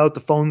talk throughout,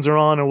 the phones are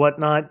on or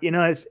whatnot,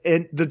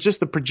 just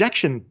the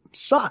projection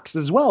sucks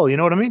as well. You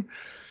know what I mean?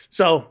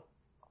 So,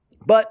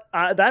 but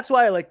that's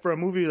why, like, for a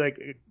movie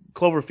like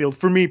Cloverfield,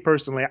 for me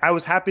personally, I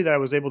was happy that I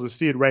was able to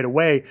see it right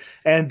away.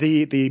 And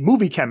the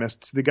movie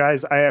chemists, the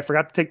guys, I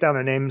forgot to take down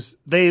their names,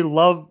 they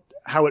love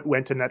how it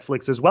went to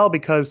Netflix as well,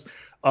 because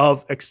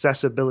of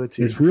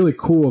accessibility. It's really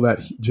cool that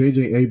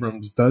J.J.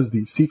 Abrams does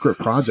these secret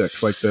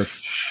projects like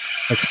this,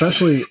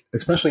 especially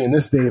in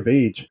this day of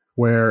age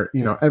where,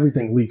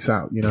 everything leaks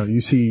out. You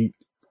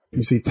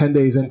see 10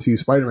 days into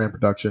Spider-Man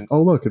production,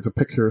 oh, look, it's a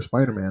picture of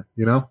Spider-Man,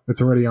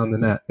 it's already on the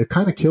net. It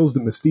kind of kills the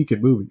mystique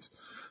in movies.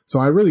 So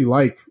I really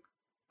like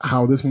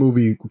how this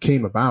movie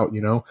came about.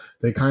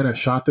 They kind of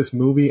shot this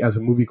movie as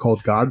a movie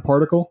called God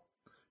Particle,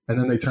 and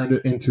then they turned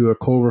it into a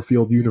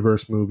Cloverfield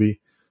universe movie,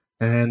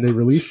 and they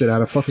released it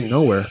out of fucking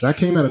nowhere. That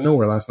came out of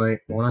nowhere last night.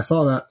 When I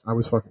saw that, I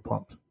was fucking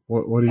pumped.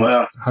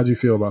 How'd you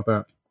feel about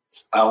that?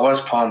 I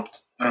was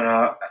pumped.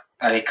 I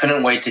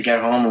couldn't wait to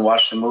get home and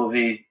watch the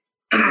movie.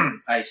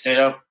 I stayed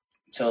up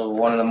till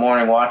 1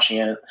 a.m. watching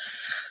it,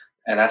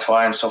 and that's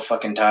why I'm so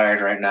fucking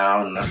tired right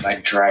now. And I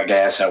dragged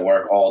ass at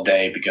work all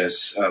day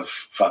because of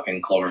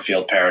fucking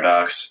Cloverfield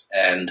Paradox.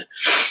 And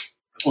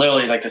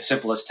literally, like, the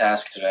simplest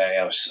task today,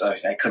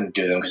 I couldn't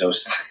do them because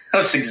I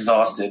was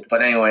exhausted.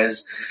 But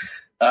anyways,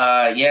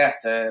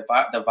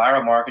 the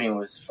viral marketing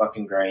was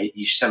fucking great.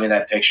 You sent me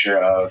that picture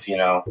of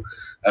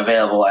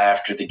available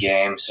after the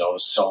game, so I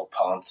was so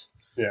pumped.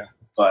 Yeah.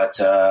 But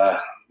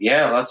let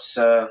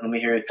me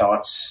hear your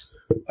thoughts.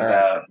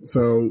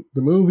 So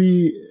the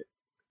movie,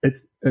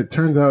 it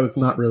turns out it's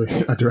not really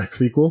a direct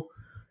sequel.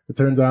 It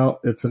turns out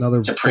it's a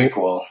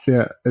prequel.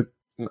 Yeah.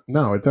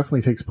 No, it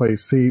definitely takes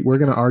place. See, we're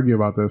going to argue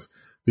about this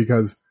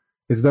because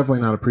it's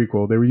definitely not a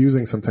prequel. They were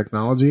using some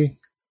technology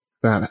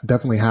that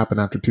definitely happened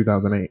after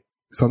 2008.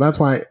 So that's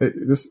why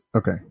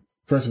okay.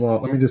 First of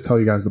all, let me just tell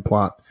you guys the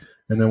plot,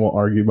 and then we'll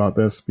argue about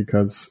this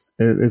because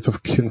it's a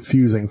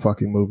confusing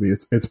fucking movie.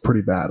 It's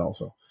pretty bad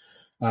also.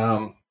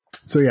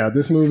 So yeah,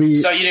 this movie.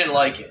 So you didn't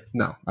like it?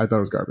 No, I thought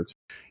it was garbage.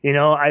 You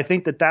know, I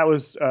think that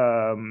was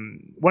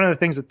one of the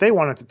things that they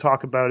wanted to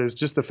talk about is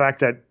just the fact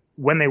that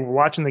when they were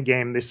watching the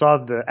game, they saw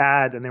the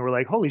ad and they were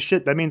like, holy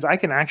shit, that means I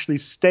can actually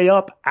stay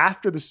up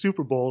after the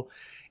Super Bowl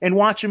and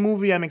watch a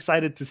movie I'm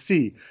excited to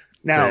see.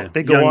 Now,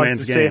 they go on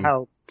to say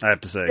how... I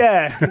have to say.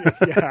 Yeah,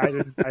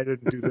 I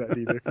didn't do that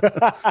either.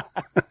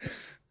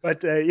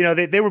 But, you know,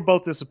 they were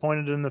both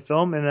disappointed in the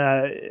film, and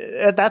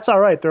that's all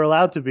right. They're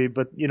allowed to be.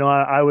 But, you know,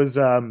 I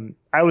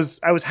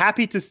was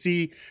happy to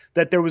see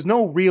that there was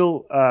no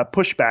real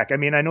pushback. I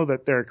mean, I know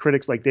that there are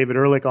critics like David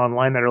Ehrlich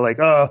online that are like,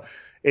 oh,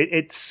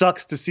 it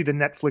sucks to see the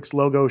Netflix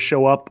logo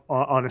show up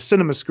on a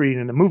cinema screen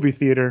in a movie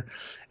theater.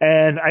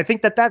 And I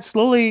think that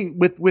slowly,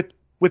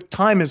 with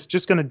time, is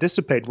just going to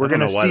dissipate. We're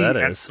going to see. I don't know why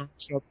that is.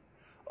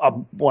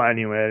 Well,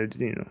 anyway,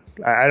 you know,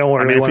 I don't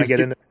really want to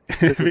get into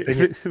this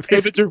opinion.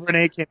 Ava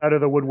DuVernay came out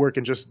of the woodwork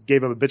and just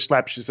gave him a bitch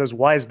slap. She says,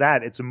 "Why is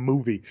that? It's a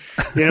movie.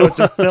 You know, it's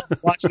a film.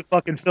 Watch the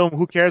fucking film.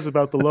 Who cares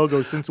about the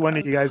logo? Since when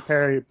did you guys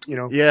carry? You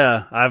know?"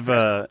 Yeah,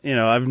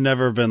 I've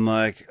never been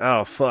like,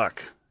 oh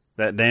fuck,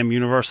 that damn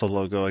Universal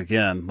logo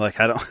again. Like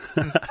I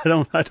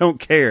don't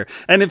care.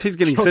 And if he's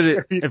getting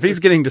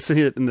to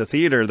see it in the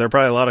theater, there are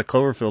probably a lot of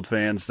Cloverfield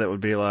fans that would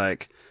be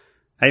like,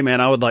 hey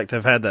man, I would like to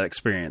have had that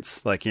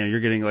experience. Like, you know,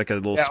 you're getting like a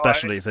little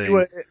specialty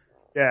thing.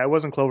 It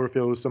wasn't Cloverfield.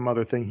 It was some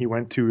other thing. He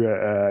went to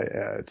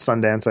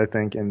Sundance, I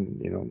think,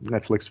 and, you know,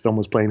 Netflix film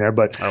was playing there.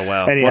 But oh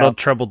wow, anyhow, what a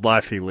troubled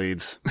life he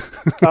leads.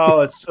 Oh,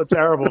 it's so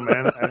terrible,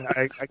 man.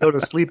 I go to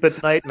sleep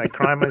at night and I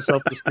cry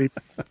myself to sleep.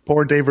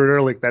 Poor David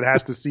Ehrlich that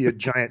has to see a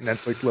giant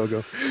Netflix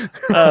logo.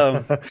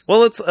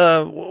 Well, it's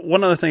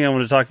one other thing I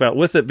want to talk about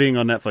with it being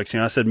on Netflix. You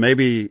know, I said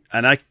maybe,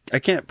 and I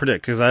can't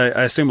predict because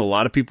I assume a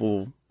lot of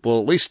people will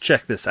at least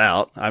check this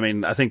out. I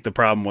mean, I think the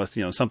problem with,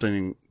 you know,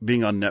 something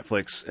being on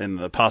Netflix and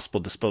the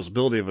possible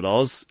disposability of it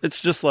all is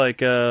it's just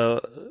like,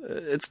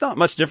 it's not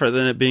much different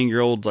than it being your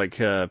old, like,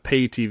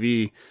 pay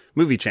TV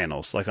movie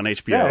channels, like on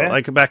HBO. Yeah.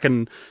 Like back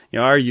in, you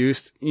know, our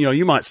youth, you know,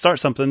 you might start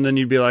something, then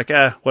you'd be like,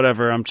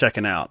 whatever, I'm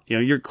checking out. You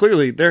know, you're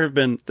clearly,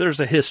 there's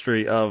a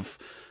history of,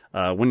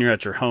 when you're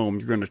at your home,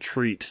 you're going to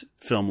treat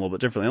film a little bit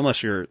differently,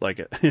 unless you're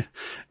like,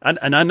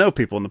 and I know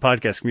people in the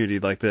podcast community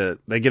like that.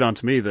 They get on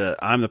to me that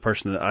I'm the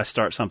person that I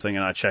start something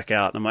and I check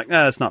out, and I'm like,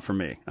 that's not for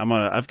me.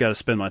 I've got to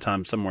spend my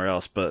time somewhere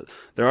else. But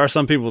there are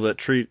some people that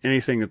treat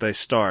anything that they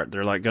start,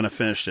 they're like going to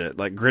finish it,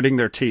 like gritting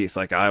their teeth.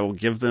 Like I will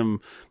give them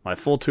my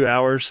full 2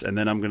 hours, and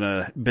then I'm going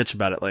to bitch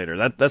about it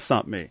later. That's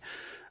not me.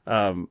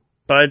 But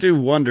I do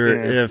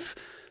wonder if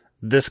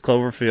this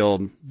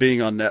Cloverfield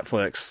being on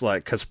Netflix,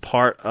 like, cause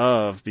part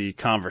of the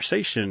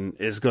conversation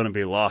is going to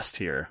be lost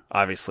here,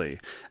 obviously.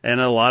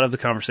 And a lot of the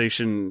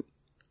conversation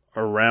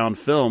around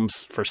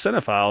films for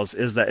cinephiles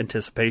is that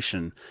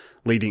anticipation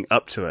leading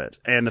up to it.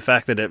 And the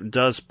fact that it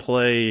does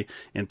play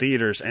in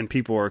theaters and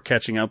people are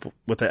catching up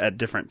with it at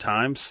different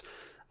times.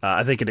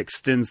 I think it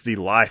extends the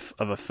life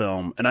of a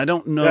film. And I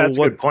don't know that's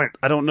a good point.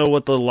 I don't know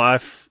what the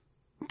life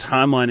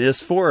timeline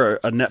is for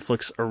a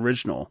Netflix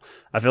original.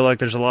 I feel like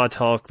there's a lot of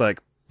talk,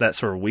 like, that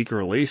sort of week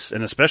release,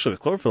 and especially with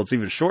Cloverfield, it's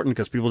even shortened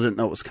because people didn't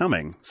know it was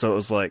coming. So it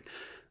was like,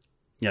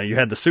 you know, you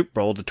had the Super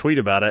Bowl to tweet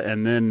about it,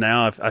 and then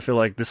now I feel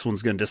like this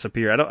one's going to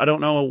disappear. I don't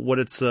know what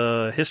its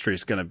history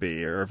is going to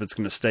be, or if it's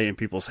going to stay in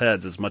people's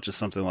heads as much as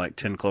something like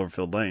 10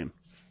 Cloverfield Lane.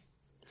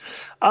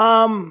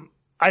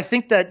 I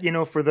think that, you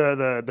know, for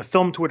the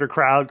film Twitter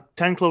crowd,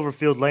 10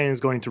 Cloverfield Lane is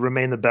going to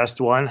remain the best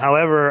one.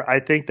 However, I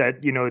think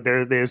that, you know,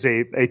 there's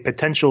a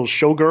potential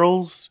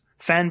Showgirls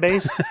fan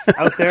base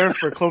out there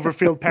for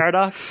Cloverfield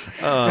Paradox.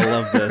 Oh, I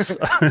love this.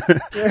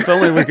 If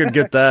only we could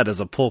get that as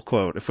a pull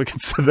quote. If we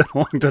could send that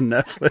along to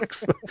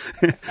Netflix.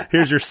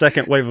 Here's your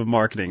second wave of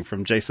marketing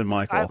from Jason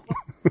Michael.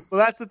 Well,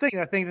 that's the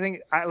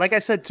thing. Like I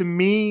said, to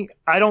me,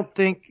 I don't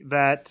think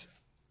that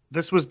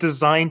this was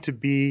designed to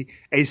be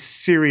a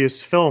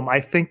serious film.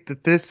 I think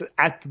that this,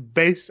 at the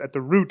base, at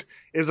the root,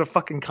 is a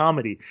fucking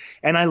comedy.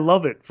 And I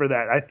love it for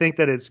that. I think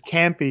that it's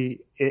campy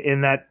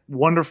in that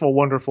wonderful,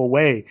 wonderful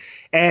way.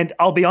 And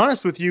I'll be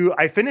honest with you,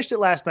 I finished it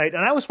last night,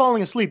 and I was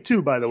falling asleep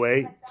too, by the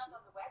way.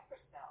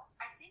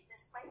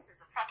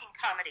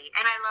 Comedy,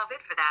 and I love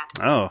it for that.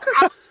 Oh.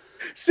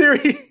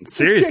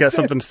 Siri's got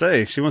something to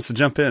say. She wants to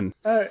jump in.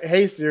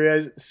 Hey,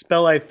 Siri,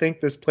 I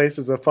think this place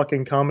is a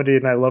fucking comedy,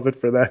 and I love it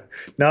for that.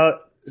 No,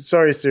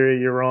 sorry, Siri,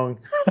 you're wrong.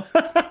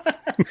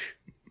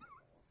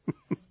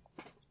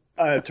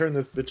 Turn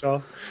this bitch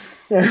off.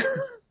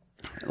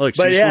 Look,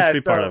 she wants to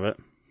be part of it.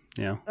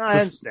 Yeah. I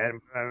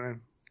understand.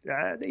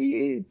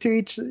 to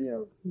each,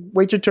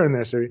 wait your turn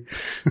there, Siri.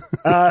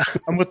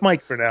 I'm with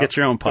Mike for now. Get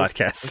your own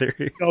podcast,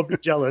 Siri. Don't be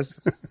jealous.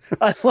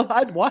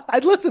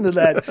 I'd listen to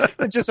that.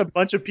 And just a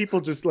bunch of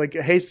people just like,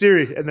 hey,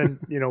 Siri, and then,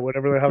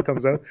 whatever the hell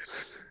comes out.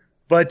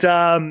 But,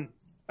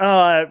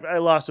 I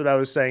lost what I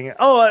was saying.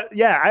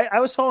 I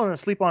was falling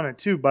asleep on it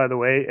too, by the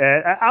way.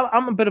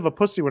 I'm a bit of a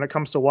pussy when it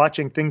comes to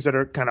watching things that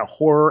are kind of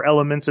horror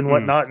elements and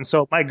whatnot. And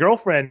so my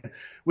girlfriend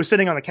was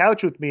sitting on the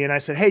couch with me, and I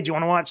said, "Hey, do you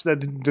want to watch the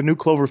new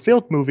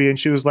Cloverfield movie?" And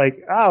she was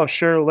like, "Oh,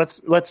 sure,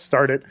 let's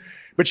start it."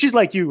 But she's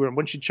like you, and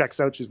when she checks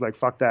out, she's like,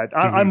 "Fuck that."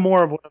 I'm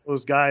more of one of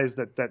those guys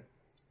that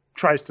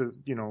tries to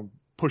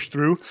push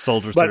through,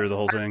 soldier through the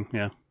whole thing.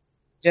 Yeah.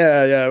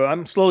 Yeah.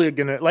 I'm slowly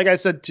gonna, like I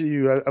said to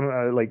you,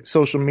 I'm like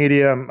social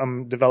media.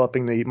 I'm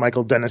developing the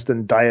Michael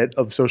Denniston diet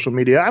of social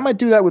media. I might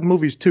do that with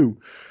movies too,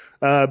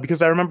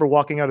 because I remember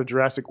walking out of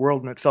Jurassic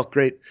World and it felt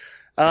great.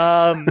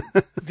 But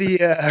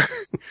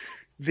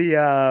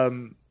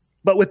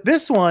with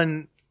this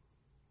one,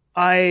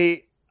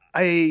 I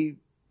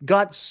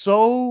got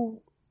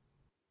so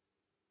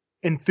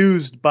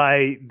enthused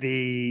by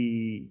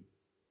the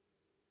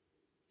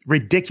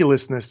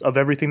ridiculousness of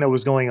everything that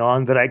was going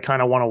on that I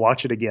kind of want to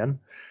watch it again.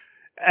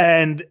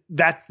 And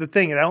that's the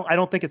thing. And I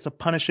don't think it's a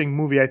punishing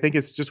movie. I think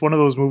it's just one of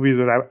those movies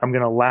that I'm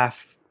going to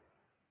laugh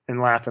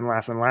and laugh and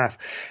laugh and laugh.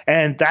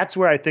 And that's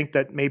where I think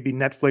that maybe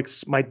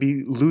Netflix might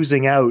be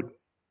losing out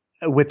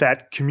with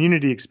that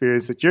community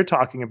experience that you're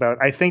talking about.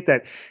 I think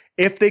that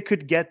if they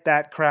could get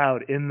that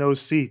crowd in those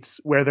seats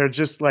where they're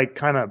just like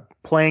kind of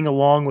playing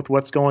along with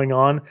what's going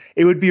on,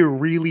 it would be a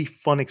really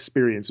fun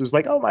experience. It was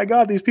like, oh my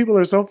God, these people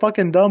are so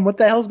fucking dumb. What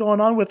the hell's going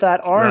on with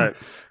that arm? Right.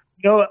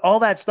 All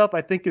that stuff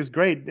I think is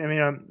great. I mean,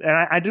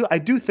 and I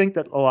do think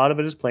that a lot of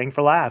it is playing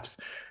for laughs.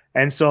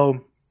 And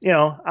so,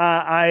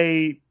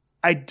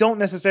 I don't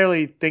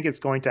necessarily think it's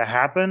going to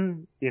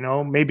happen.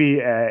 Maybe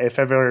if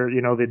ever,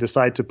 they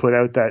decide to put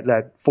out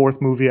that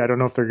fourth movie, I don't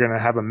know if they're going to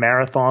have a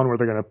marathon where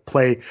they're going to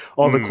play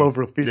all the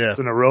Cloverfields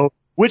in a row,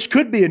 which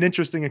could be an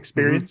interesting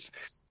experience,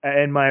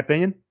 in my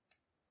opinion.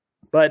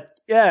 But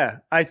yeah,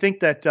 I think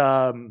that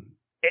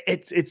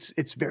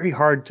it's very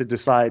hard to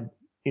decide,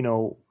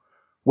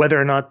 whether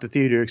or not the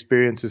theater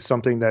experience is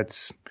something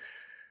that's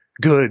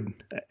good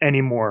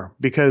anymore,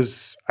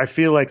 because I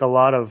feel like a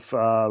lot of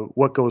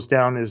what goes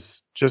down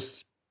is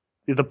just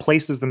the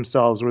places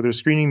themselves where they're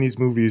screening these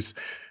movies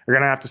are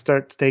going to have to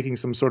start taking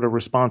some sort of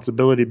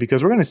responsibility,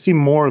 because we're going to see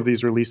more of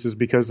these releases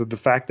because of the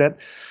fact that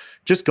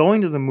just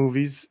going to the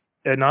movies,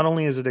 not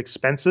only is it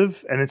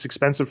expensive, and it's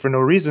expensive for no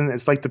reason,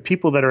 it's like the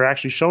people that are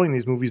actually showing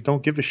these movies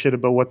don't give a shit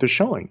about what they're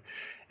showing.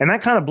 And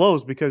that kind of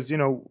blows, because,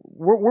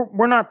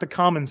 we're not the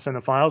common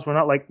cinephiles. We're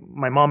not like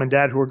my mom and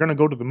dad who are going to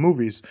go to the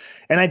movies.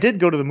 And I did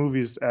go to the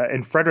movies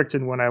in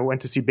Fredericton when I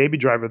went to see Baby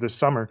Driver this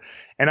summer.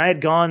 And I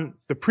had gone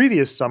the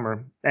previous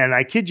summer, and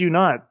I kid you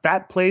not,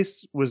 that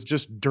place was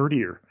just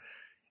dirtier.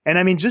 And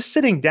I mean, just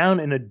sitting down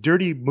in a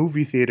dirty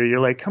movie theater,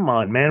 you're like, come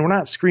on, man, we're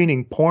not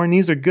screening porn.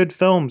 These are good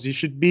films. You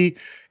should be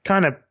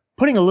kind of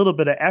putting a little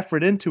bit of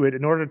effort into it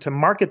in order to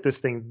market this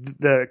thing.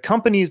 The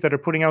companies that are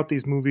putting out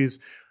these movies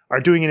are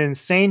doing an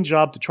insane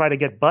job to try to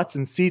get butts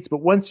in seats. But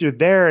once you're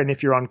there, and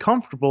if you're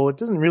uncomfortable, you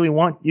don't really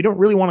want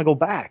to go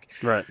back.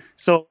 Right.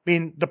 So, I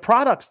mean, the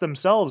products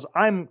themselves,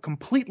 I'm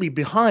completely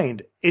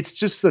behind. It's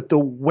just that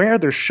where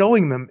they're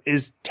showing them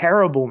is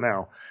terrible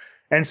now.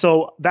 And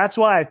so that's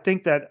why I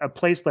think that a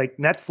place like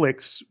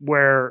Netflix,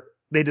 where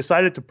they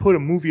decided to put a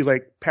movie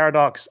like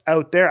Paradox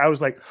out there, I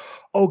was like,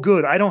 oh,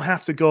 good. I don't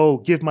have to go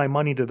give my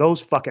money to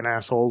those fucking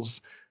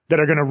assholes that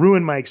are going to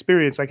ruin my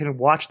experience. I can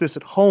watch this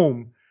at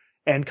home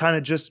and kind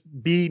of just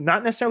be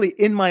not necessarily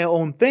in my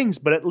own things,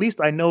 but at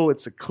least I know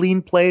it's a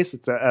clean place.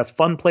 It's a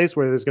fun place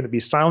where there's going to be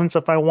silence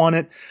if I want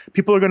it.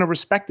 People are going to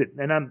respect it.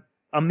 And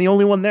I'm the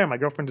only one there. My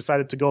girlfriend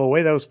decided to go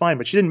away. That was fine,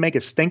 but she didn't make a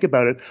stink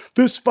about it.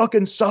 This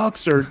fucking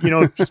sucks, or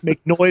just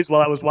make noise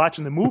while I was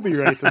watching the movie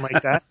or anything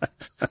like that.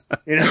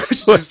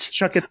 Just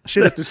chuck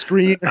shit at the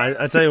screen.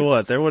 I tell you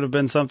what, there would have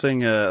been something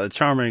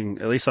charming,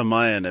 at least on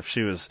my end, if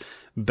she was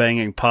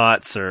banging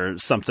pots or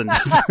something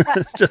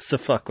just to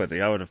fuck with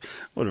you. I would have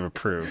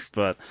approved.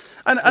 But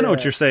I know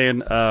what you're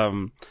saying.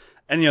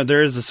 And,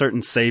 there is a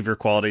certain savior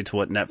quality to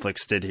what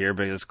Netflix did here,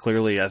 because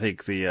clearly I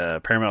think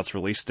the Paramount's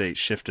release date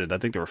shifted. I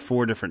think there were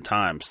 4 different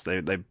times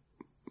they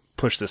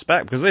pushed this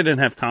back because they didn't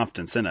have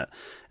confidence in it.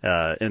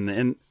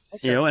 And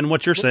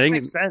what you're saying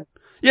makes sense.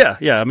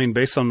 Yeah. I mean,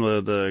 based on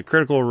the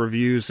critical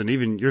reviews, and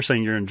even you're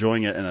saying you're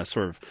enjoying it in a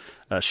sort of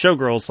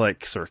Showgirls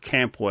like sort of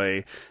camp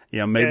way.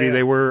 Maybe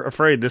they were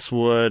afraid this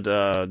would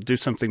do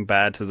something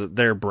bad to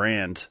their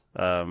brand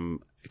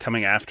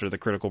coming after the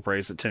critical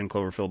praise that 10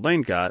 Cloverfield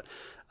Lane got.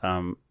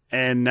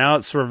 And now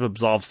it sort of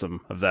absolves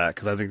them of that,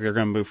 because I think they're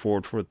going to move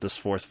forward with this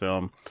 4th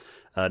film.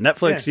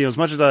 Netflix, as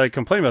much as I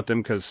complain about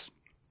them, because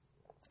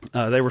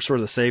they were sort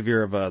of the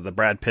savior of the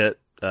Brad Pitt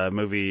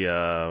movie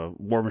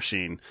War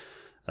Machine,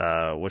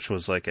 which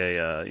was like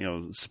a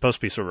supposed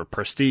to be sort of a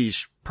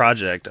prestige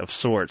project of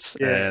sorts,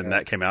 and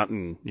that came out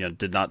and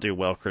did not do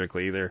well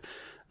critically either.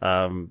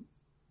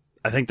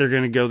 I think they're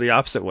going to go the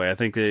opposite way. I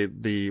think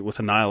with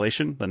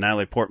Annihilation, the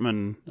Natalie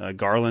Portman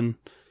Garland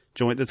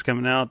joint that's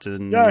coming out.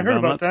 Yeah, I heard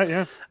about that.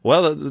 Yeah.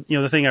 Well,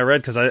 the thing I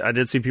read, because I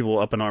did see people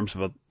up in arms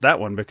about that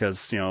one,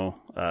 because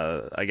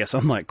I guess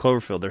unlike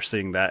Cloverfield, they're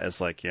seeing that as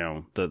like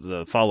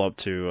the follow up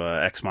to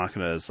Ex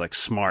Machina is like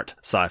smart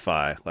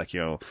sci-fi, like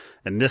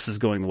and this is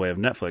going the way of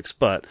Netflix,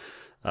 but.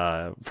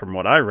 From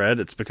what I read,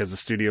 it's because the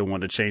studio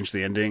wanted to change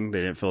the ending. They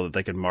didn't feel that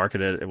they could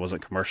market it. It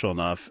wasn't commercial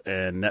enough.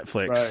 And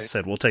Netflix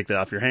said, we'll take that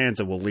off your hands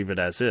and we'll leave it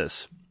as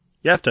is.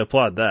 You have to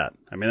applaud that.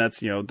 I mean,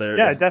 that's, yeah,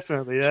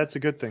 definitely. That's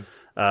a good thing.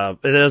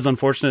 It is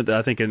unfortunate that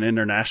I think in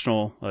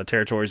international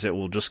territories, it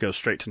will just go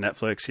straight to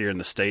Netflix. Here in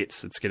the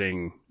States, it's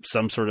getting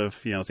some sort of,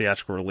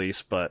 theatrical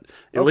release, but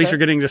at least you're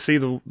getting to see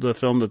the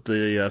film that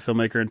the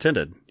filmmaker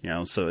intended,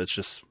 so it's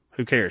just,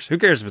 who cares? Who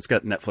cares if it's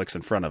got Netflix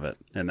in front of it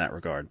in that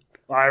regard?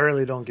 I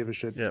really don't give a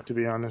shit, to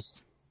be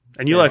honest.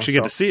 And you'll actually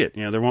get to see it.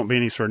 There won't be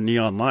any sort of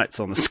neon lights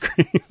on the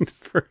screen.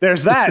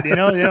 There's that,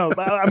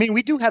 I mean,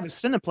 we do have a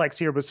Cineplex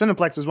here, but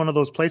Cineplex is one of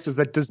those places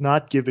that does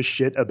not give a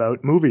shit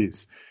about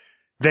movies.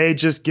 They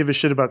just give a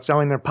shit about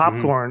selling their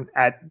popcorn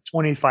at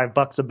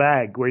 $25 a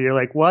bag, where you're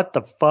like, what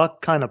the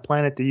fuck kind of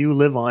planet do you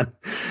live on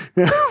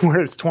where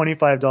it's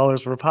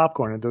 $25 for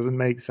popcorn? It doesn't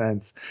make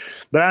sense.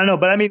 But I don't know.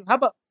 But I mean, how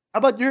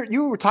about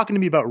you were talking to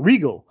me about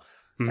Regal.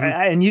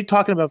 And you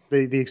talking about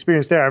the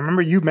experience there. I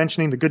remember you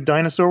mentioning The Good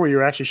Dinosaur, where you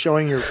were actually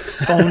showing your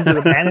phone to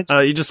the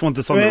manager. You just want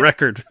this on the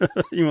record.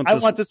 I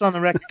want this on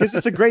the record because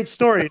it's a great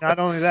story. Not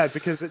only that,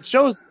 because it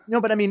shows,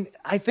 but I mean,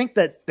 I think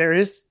that there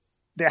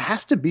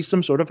has to be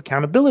some sort of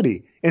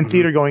accountability in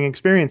theater going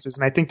experiences.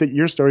 And I think that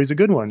your story is a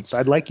good one. So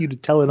I'd like you to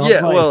tell it on.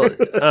 Yeah, well,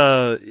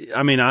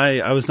 I mean,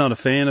 I was not a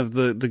fan of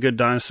the Good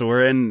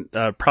Dinosaur, and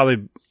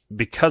probably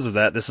because of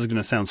that, this is going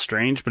to sound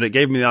strange, but it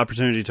gave me the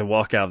opportunity to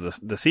walk out of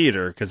the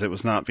theater because it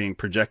was not being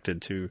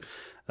projected to,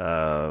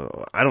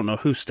 I don't know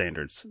whose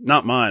standards,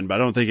 not mine, but I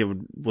don't think it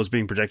was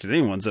being projected to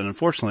anyone's. And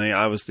unfortunately,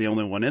 I was the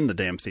only one in the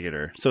damn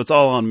theater. So it's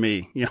all on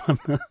me.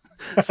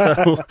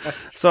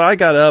 So I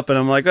got up and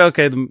I'm like,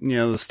 okay,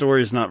 the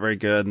story is not very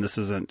good. And this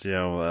isn't,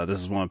 this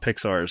is one of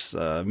Pixar's,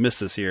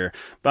 misses here,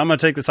 but I'm going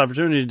to take this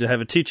opportunity to have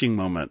a teaching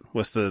moment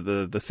with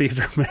the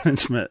theater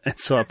management. And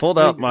so I pulled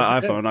out my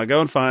iPhone. I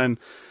go and find,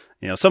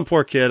 some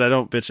poor kid, I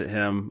don't bitch at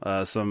him,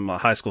 some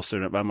high school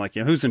student, but I'm like,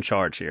 who's in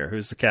charge here?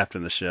 Who's the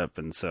captain of the ship?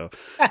 And so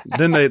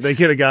then they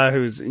get a guy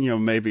who's,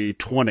 maybe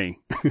 20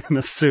 in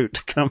a suit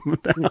to come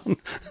down.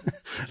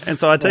 And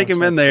so I take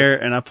him in there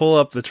and I pull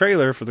up the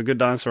trailer for The Good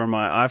Dinosaur on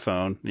my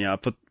iPhone. I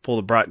pull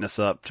the brightness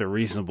up to a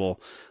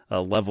reasonable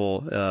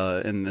level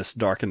in this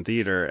darkened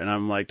theater. And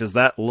I'm like, does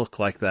that look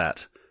like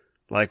that?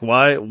 Like,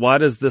 why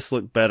does this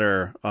look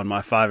better on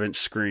my 5-inch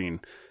screen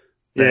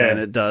than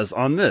it does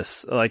on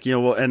this? Like,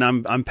 and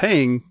I'm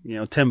paying,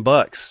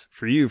 $10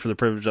 for the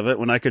privilege of it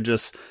when I could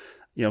just,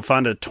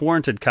 find a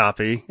torrented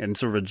copy and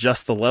sort of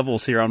adjust the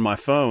levels here on my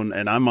phone.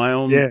 And I'm my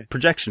own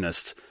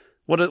projectionist.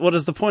 What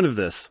is the point of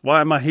this?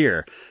 Why am I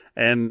here?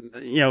 And,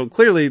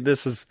 clearly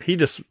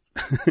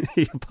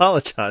he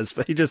apologized,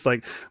 but he just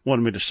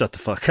wanted me to shut the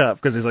fuck up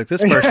because he's like,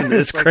 this person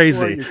is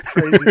crazy. You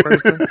crazy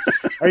person.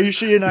 Are you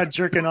sure you're not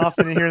jerking off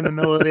in here in the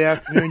middle of the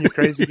afternoon, you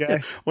crazy guy?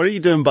 What are you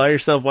doing by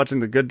yourself watching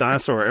The Good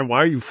Dinosaur, and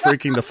why are you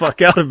freaking the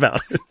fuck out about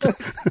it?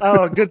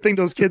 Oh, good thing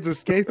those kids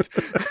escaped.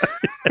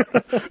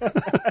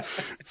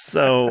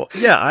 So,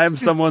 yeah, I am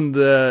someone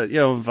that,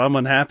 if I'm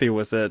unhappy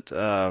with it,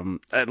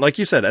 like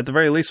you said, at the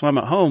very least, when I'm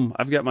at home,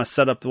 I've got my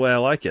setup the way I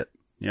like it.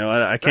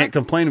 I can't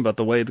complain about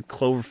the way the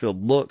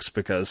Cloverfield looks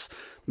because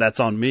that's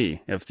on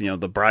me if,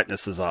 the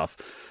brightness is off.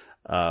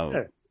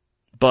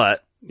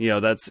 But,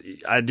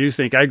 I do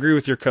think I agree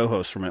with your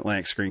co-host from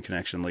Atlantic Screen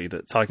Connection, Lee,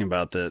 that talking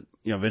about that,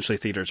 eventually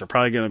theaters are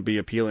probably going to be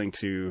appealing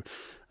to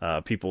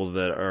people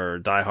that are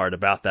diehard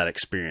about that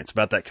experience,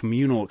 about that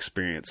communal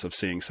experience of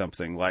seeing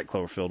something like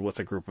Cloverfield with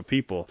a group of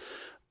people.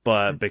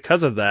 But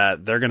because of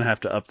that, they're going to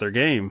have to up their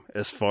game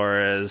as far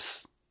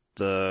as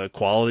the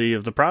quality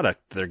of the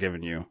product they're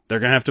giving you. They're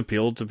going to have to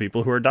appeal to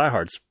people who are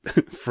diehards,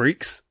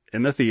 freaks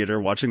in the theater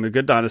watching The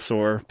Good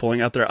Dinosaur,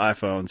 pulling out their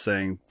iPhone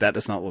saying, that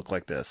does not look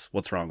like this.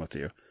 What's wrong with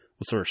you?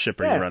 What sort of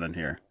ship are you running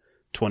here?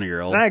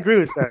 20-year-old. And I agree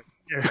with that.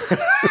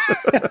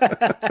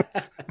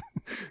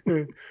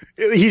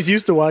 He's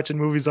used to watching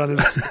movies on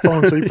his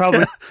phone, so he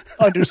probably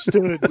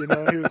understood.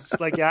 He was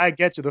just like, "Yeah, I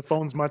get you. The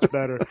phone's much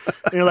better."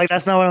 And you're like,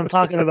 "That's not what I'm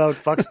talking about,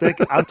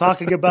 fuckstick. I'm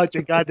talking about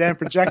your goddamn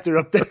projector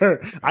up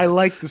there. I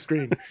like the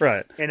screen,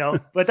 right?"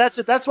 But that's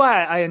it. That's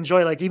why I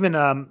enjoy even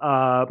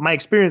my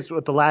experience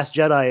with The Last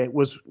Jedi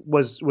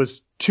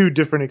was two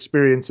different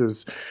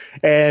experiences,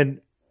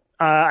 and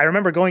I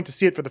remember going to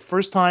see it for the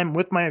first time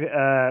with my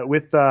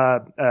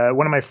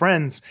one of my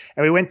friends,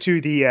 and we went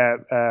to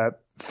the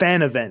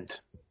fan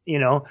event,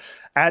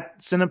 at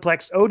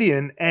Cineplex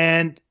Odeon,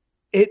 and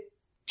it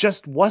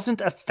just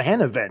wasn't a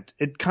fan event.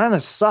 It kind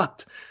of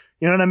sucked.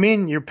 You know what I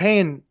mean? You're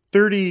paying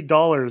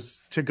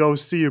 $30 to go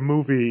see a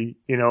movie,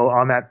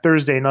 on that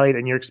Thursday night,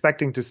 and you're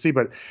expecting to see,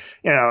 but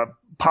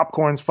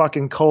popcorn's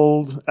fucking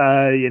cold.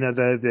 They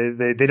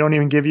don't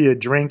even give you a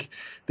drink.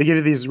 They give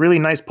you these really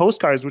nice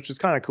postcards, which is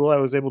kind of cool. I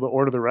was able to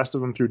order the rest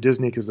of them through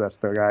Disney because that's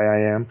the guy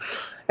I am.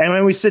 And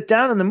when we sit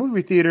down in the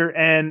movie theater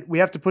and we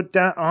have to put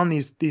down on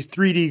these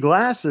 3D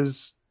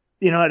glasses,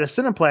 at a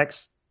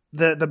Cineplex,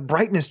 the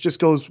brightness just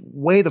goes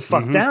way the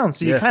fuck down.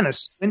 So you're kind of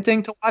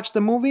squinting to watch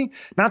the movie.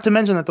 Not to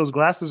mention that those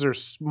glasses are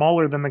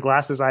smaller than the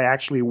glasses I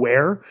actually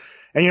wear.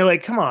 And you're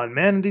like, come on,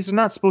 man, these are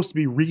not supposed to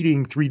be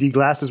reading 3D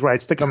glasses where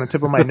I'd stick on the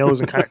tip of my nose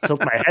and kind of tilt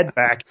my head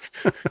back.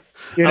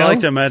 I like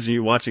to imagine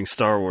you watching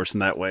Star Wars in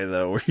that way,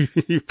 though, where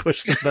you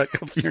push them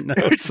back up your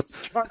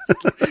nose.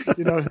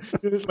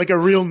 It's like a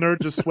real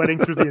nerd just sweating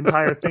through the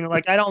entire thing.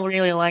 Like, I don't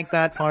really like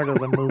that part of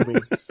the movie.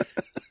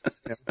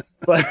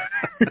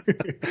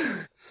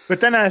 But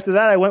then after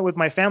that, I went with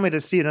my family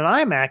to see it in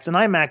IMAX, and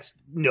IMAX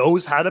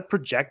knows how to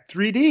project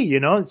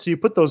 3D, So you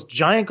put those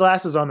giant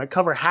glasses on that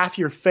cover half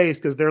your face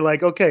because they're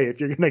like, okay,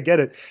 if you're going to get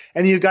it.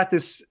 And you've got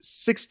this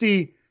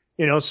 60,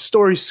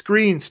 story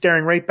screen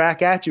staring right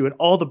back at you and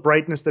all the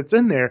brightness that's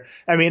in there.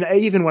 I mean,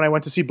 even when I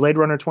went to see Blade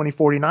Runner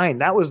 2049,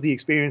 that was the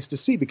experience to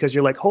see because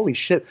you're like, holy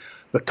shit,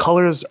 the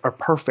colors are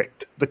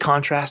perfect. The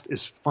contrast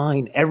is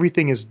fine.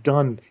 Everything is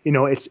done.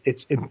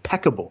 It's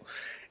impeccable.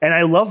 And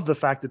I love the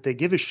fact that they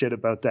give a shit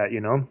about that,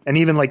 And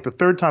even like the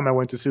third time I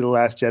went to see The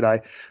Last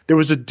Jedi, there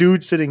was a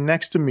dude sitting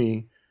next to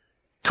me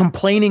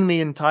complaining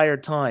the entire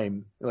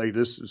time. Like,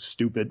 this is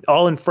stupid.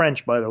 All in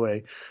French, by the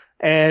way.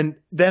 And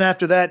then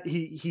after that,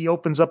 he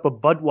opens up a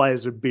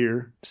Budweiser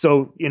beer.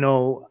 So,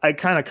 I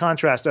kind of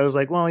contrast. I was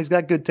like, well, he's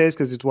got good taste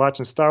because he's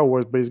watching Star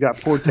Wars, but he's got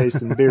poor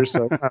taste in beer,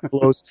 so it kind of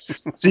blows.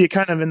 So you're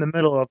kind of in the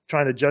middle of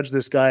trying to judge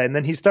this guy. And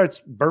then he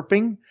starts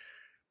burping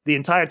the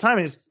entire time.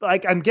 It's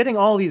like I'm getting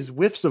all these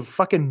whiffs of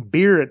fucking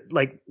beer at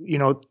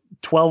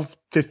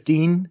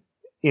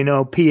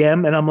 12:15,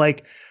 p.m. And I'm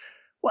like,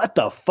 what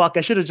the fuck?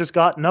 I should have just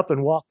gotten up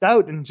and walked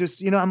out and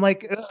just, I'm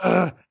like,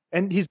 ugh.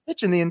 And he's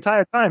bitching the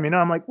entire time,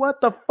 I'm like,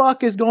 what the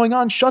fuck is going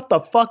on? Shut the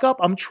fuck up.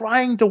 I'm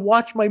trying to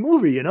watch my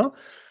movie,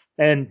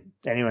 And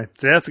anyway.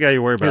 See, that's the guy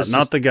you worry about,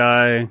 not the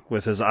guy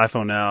with his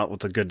iPhone out with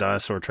the Good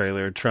Dinosaur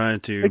trailer,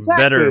 trying to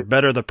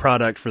better the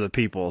product for the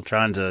people,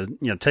 trying to,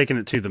 taking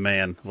it to the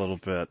man a little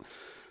bit.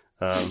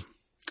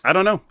 I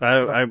don't know.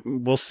 I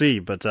we'll see,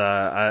 but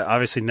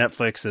obviously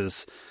Netflix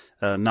is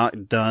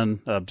not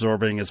done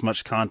absorbing as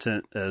much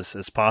content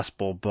as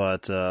possible,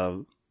 but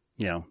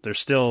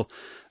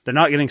they're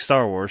not getting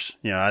Star Wars.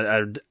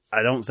 I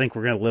don't think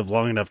we're going to live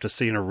long enough to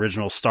see an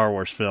original Star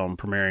Wars film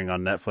premiering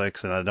on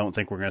Netflix, and I don't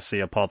think we're going to see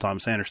a Paul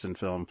Thomas Anderson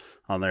film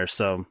on there.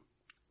 So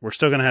we're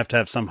still going to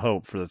have some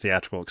hope for the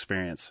theatrical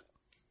experience.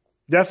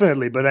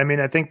 Definitely, but I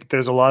mean, I think that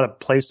there's a lot of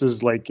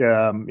places like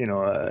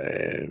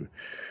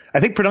I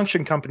think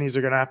production companies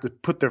are going to have to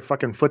put their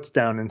fucking foots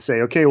down and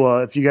say, okay, well,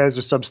 if you guys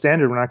are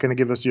substandard, we're not going to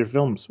give us your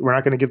films. We're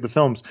not going to give the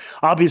films.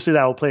 Obviously,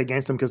 that will play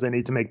against them because they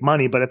need to make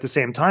money. But at the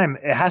same time,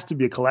 it has to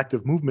be a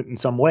collective movement in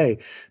some way,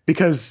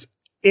 because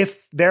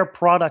if their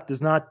product is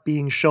not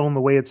being shown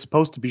the way it's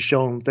supposed to be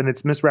shown, then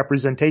it's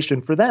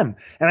misrepresentation for them.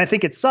 And I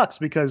think it sucks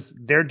because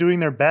they're doing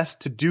their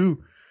best to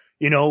do,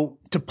 to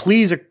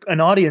please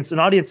an audience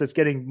that's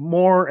getting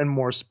more and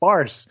more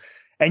sparse.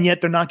 And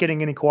yet they're not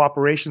getting any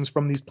cooperations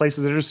from these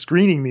places that are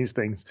screening these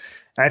things.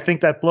 And I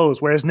think that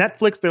blows. Whereas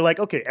Netflix, they're like,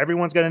 okay,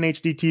 everyone's got an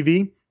HD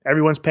TV.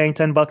 Everyone's paying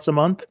 $10 a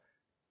month.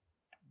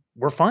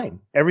 We're fine.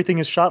 Everything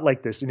is shot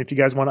like this. And if you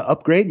guys want to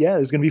upgrade, yeah,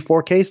 there's going to be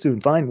 4K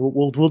soon. Fine.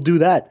 We'll do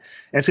that.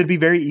 And it's going to be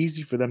very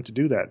easy for them to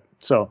do that.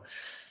 So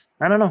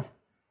I don't know.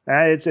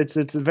 It's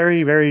a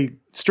very, very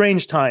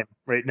strange time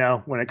right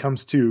now when it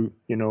comes to,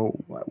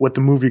 what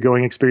the movie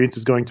going experience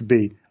is going to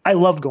be. I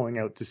love going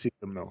out to see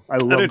them, though. I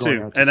do going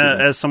too. Out to see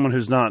them. As someone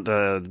who's not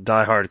a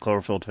diehard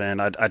Cloverfield fan,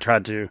 I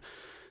tried to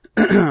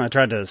I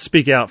tried to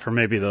speak out for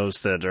maybe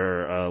those that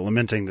are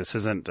lamenting this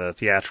isn't a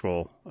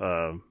theatrical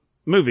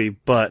movie,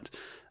 but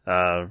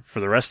for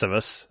the rest of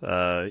us,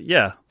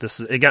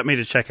 it got me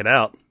to check it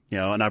out,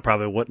 and I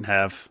probably wouldn't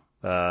have.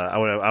 I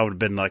would have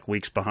been like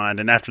weeks behind,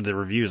 and after the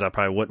reviews, I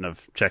probably wouldn't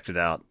have checked it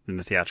out in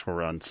the theatrical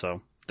run.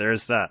 So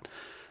there's that.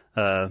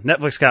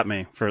 Netflix got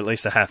me for at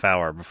least a half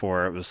hour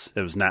before it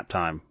was nap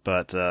time,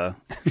 but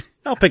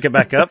I'll pick it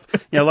back up.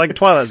 Like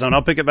Twilight Zone,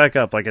 I'll pick it back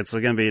up. Like it's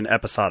going to be an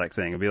episodic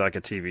thing. It'll be like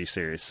a TV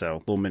series, so a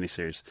little mini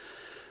series.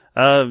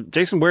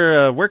 Jason,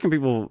 where can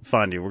people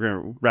find you? We're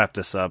going to wrap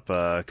this up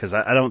because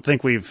I don't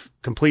think we've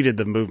completed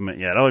the movement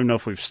yet. I don't even know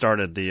if we've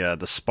started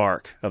the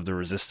spark of the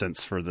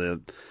resistance for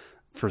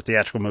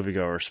theatrical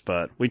moviegoers,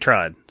 but we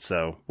tried.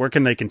 So where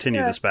can they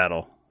continue this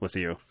battle with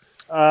you?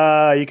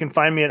 You can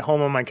find me at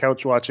home on my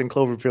couch watching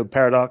Cloverfield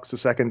Paradox the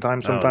second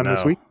time sometime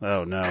this week.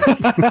 Oh, no.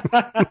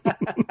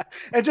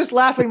 And just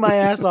laughing my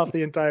ass off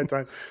the entire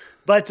time.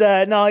 But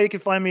no, you can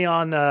find me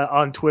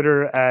on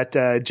Twitter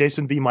at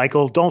Jason B.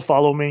 Michael. Don't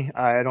follow me.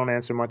 I don't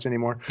answer much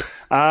anymore.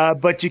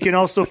 But you can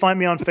also find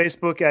me on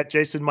Facebook at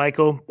Jason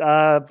Michael.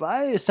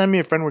 Send me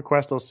a friend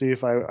request. I'll see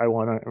if I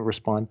want to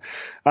respond.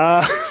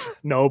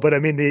 No, but I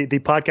mean, the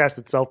podcast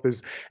itself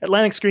is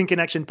Atlantic Screen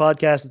Connection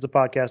Podcast. It's a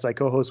podcast I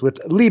co-host with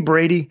Lee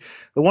Brady,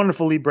 the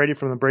wonderful Lee Brady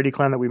from the Brady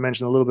Clan that we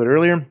mentioned a little bit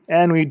earlier.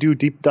 And we do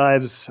deep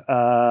dives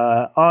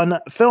on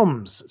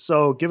films.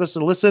 So give us a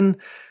listen.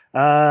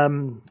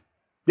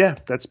 Yeah,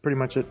 that's pretty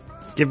much it.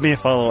 Give me a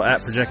follow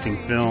at Projecting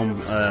Film.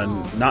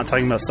 Not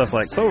talking about stuff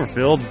like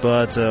Cloverfield,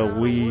 but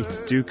we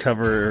do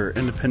cover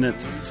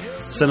independent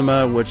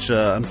cinema, which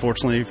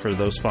unfortunately for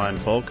those fine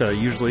folk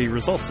usually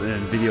results in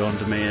video on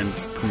demand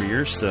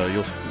premieres. So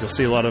you'll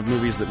see a lot of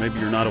movies that maybe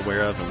you're not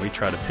aware of, and we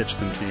try to pitch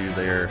them to you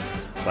there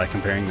by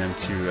comparing them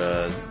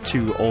to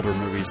two older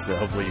movies that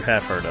hopefully you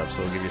have heard of.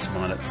 So it'll give you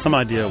some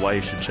idea why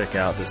you should check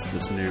out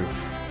this new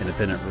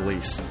independent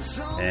release.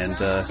 And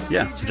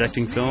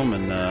Projecting Film,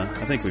 and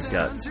I think we've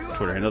got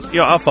Twitter handles.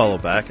 I'll follow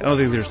back. I don't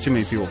think there's too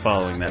many people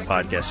following that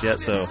podcast yet,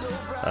 so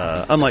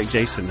unlike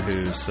Jason,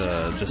 who's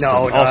just an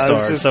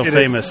all-star, so kidding.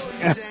 Famous,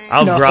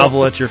 I'll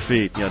grovel at your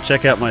feet.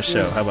 Check out my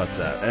show. How about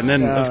that? And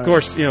then, of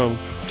course,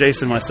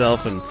 Jason,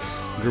 myself, and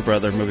a group of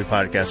other movie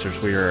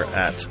podcasters, we are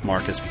at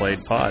Marcus Played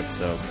Pod,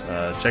 so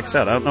check us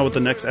out. I don't know what the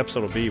next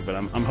episode will be, but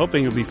I'm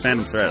hoping it'll be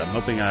Phantom Thread. I'm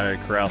hoping I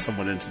corral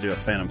someone in to do a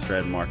Phantom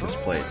Thread Marcus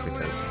Played,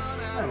 because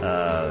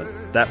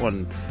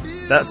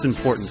that's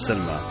important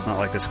cinema, not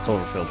like this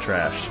Cloverfield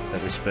trash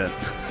that we spent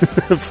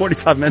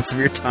 45 minutes of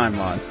your time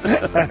on.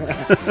 But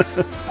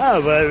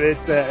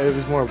it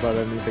was more about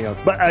anything else.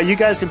 But you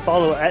guys can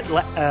follow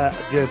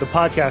the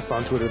podcast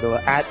on Twitter, though,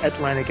 at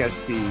Atlantic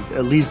SC.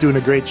 Lee's doing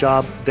a great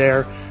job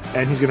there,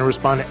 and he's going to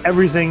respond to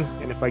everything,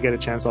 and if I get a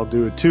chance, I'll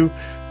do it too.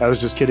 I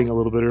was just kidding a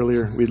little bit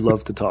earlier. We'd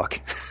love to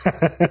talk.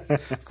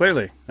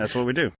 Clearly, that's what we do.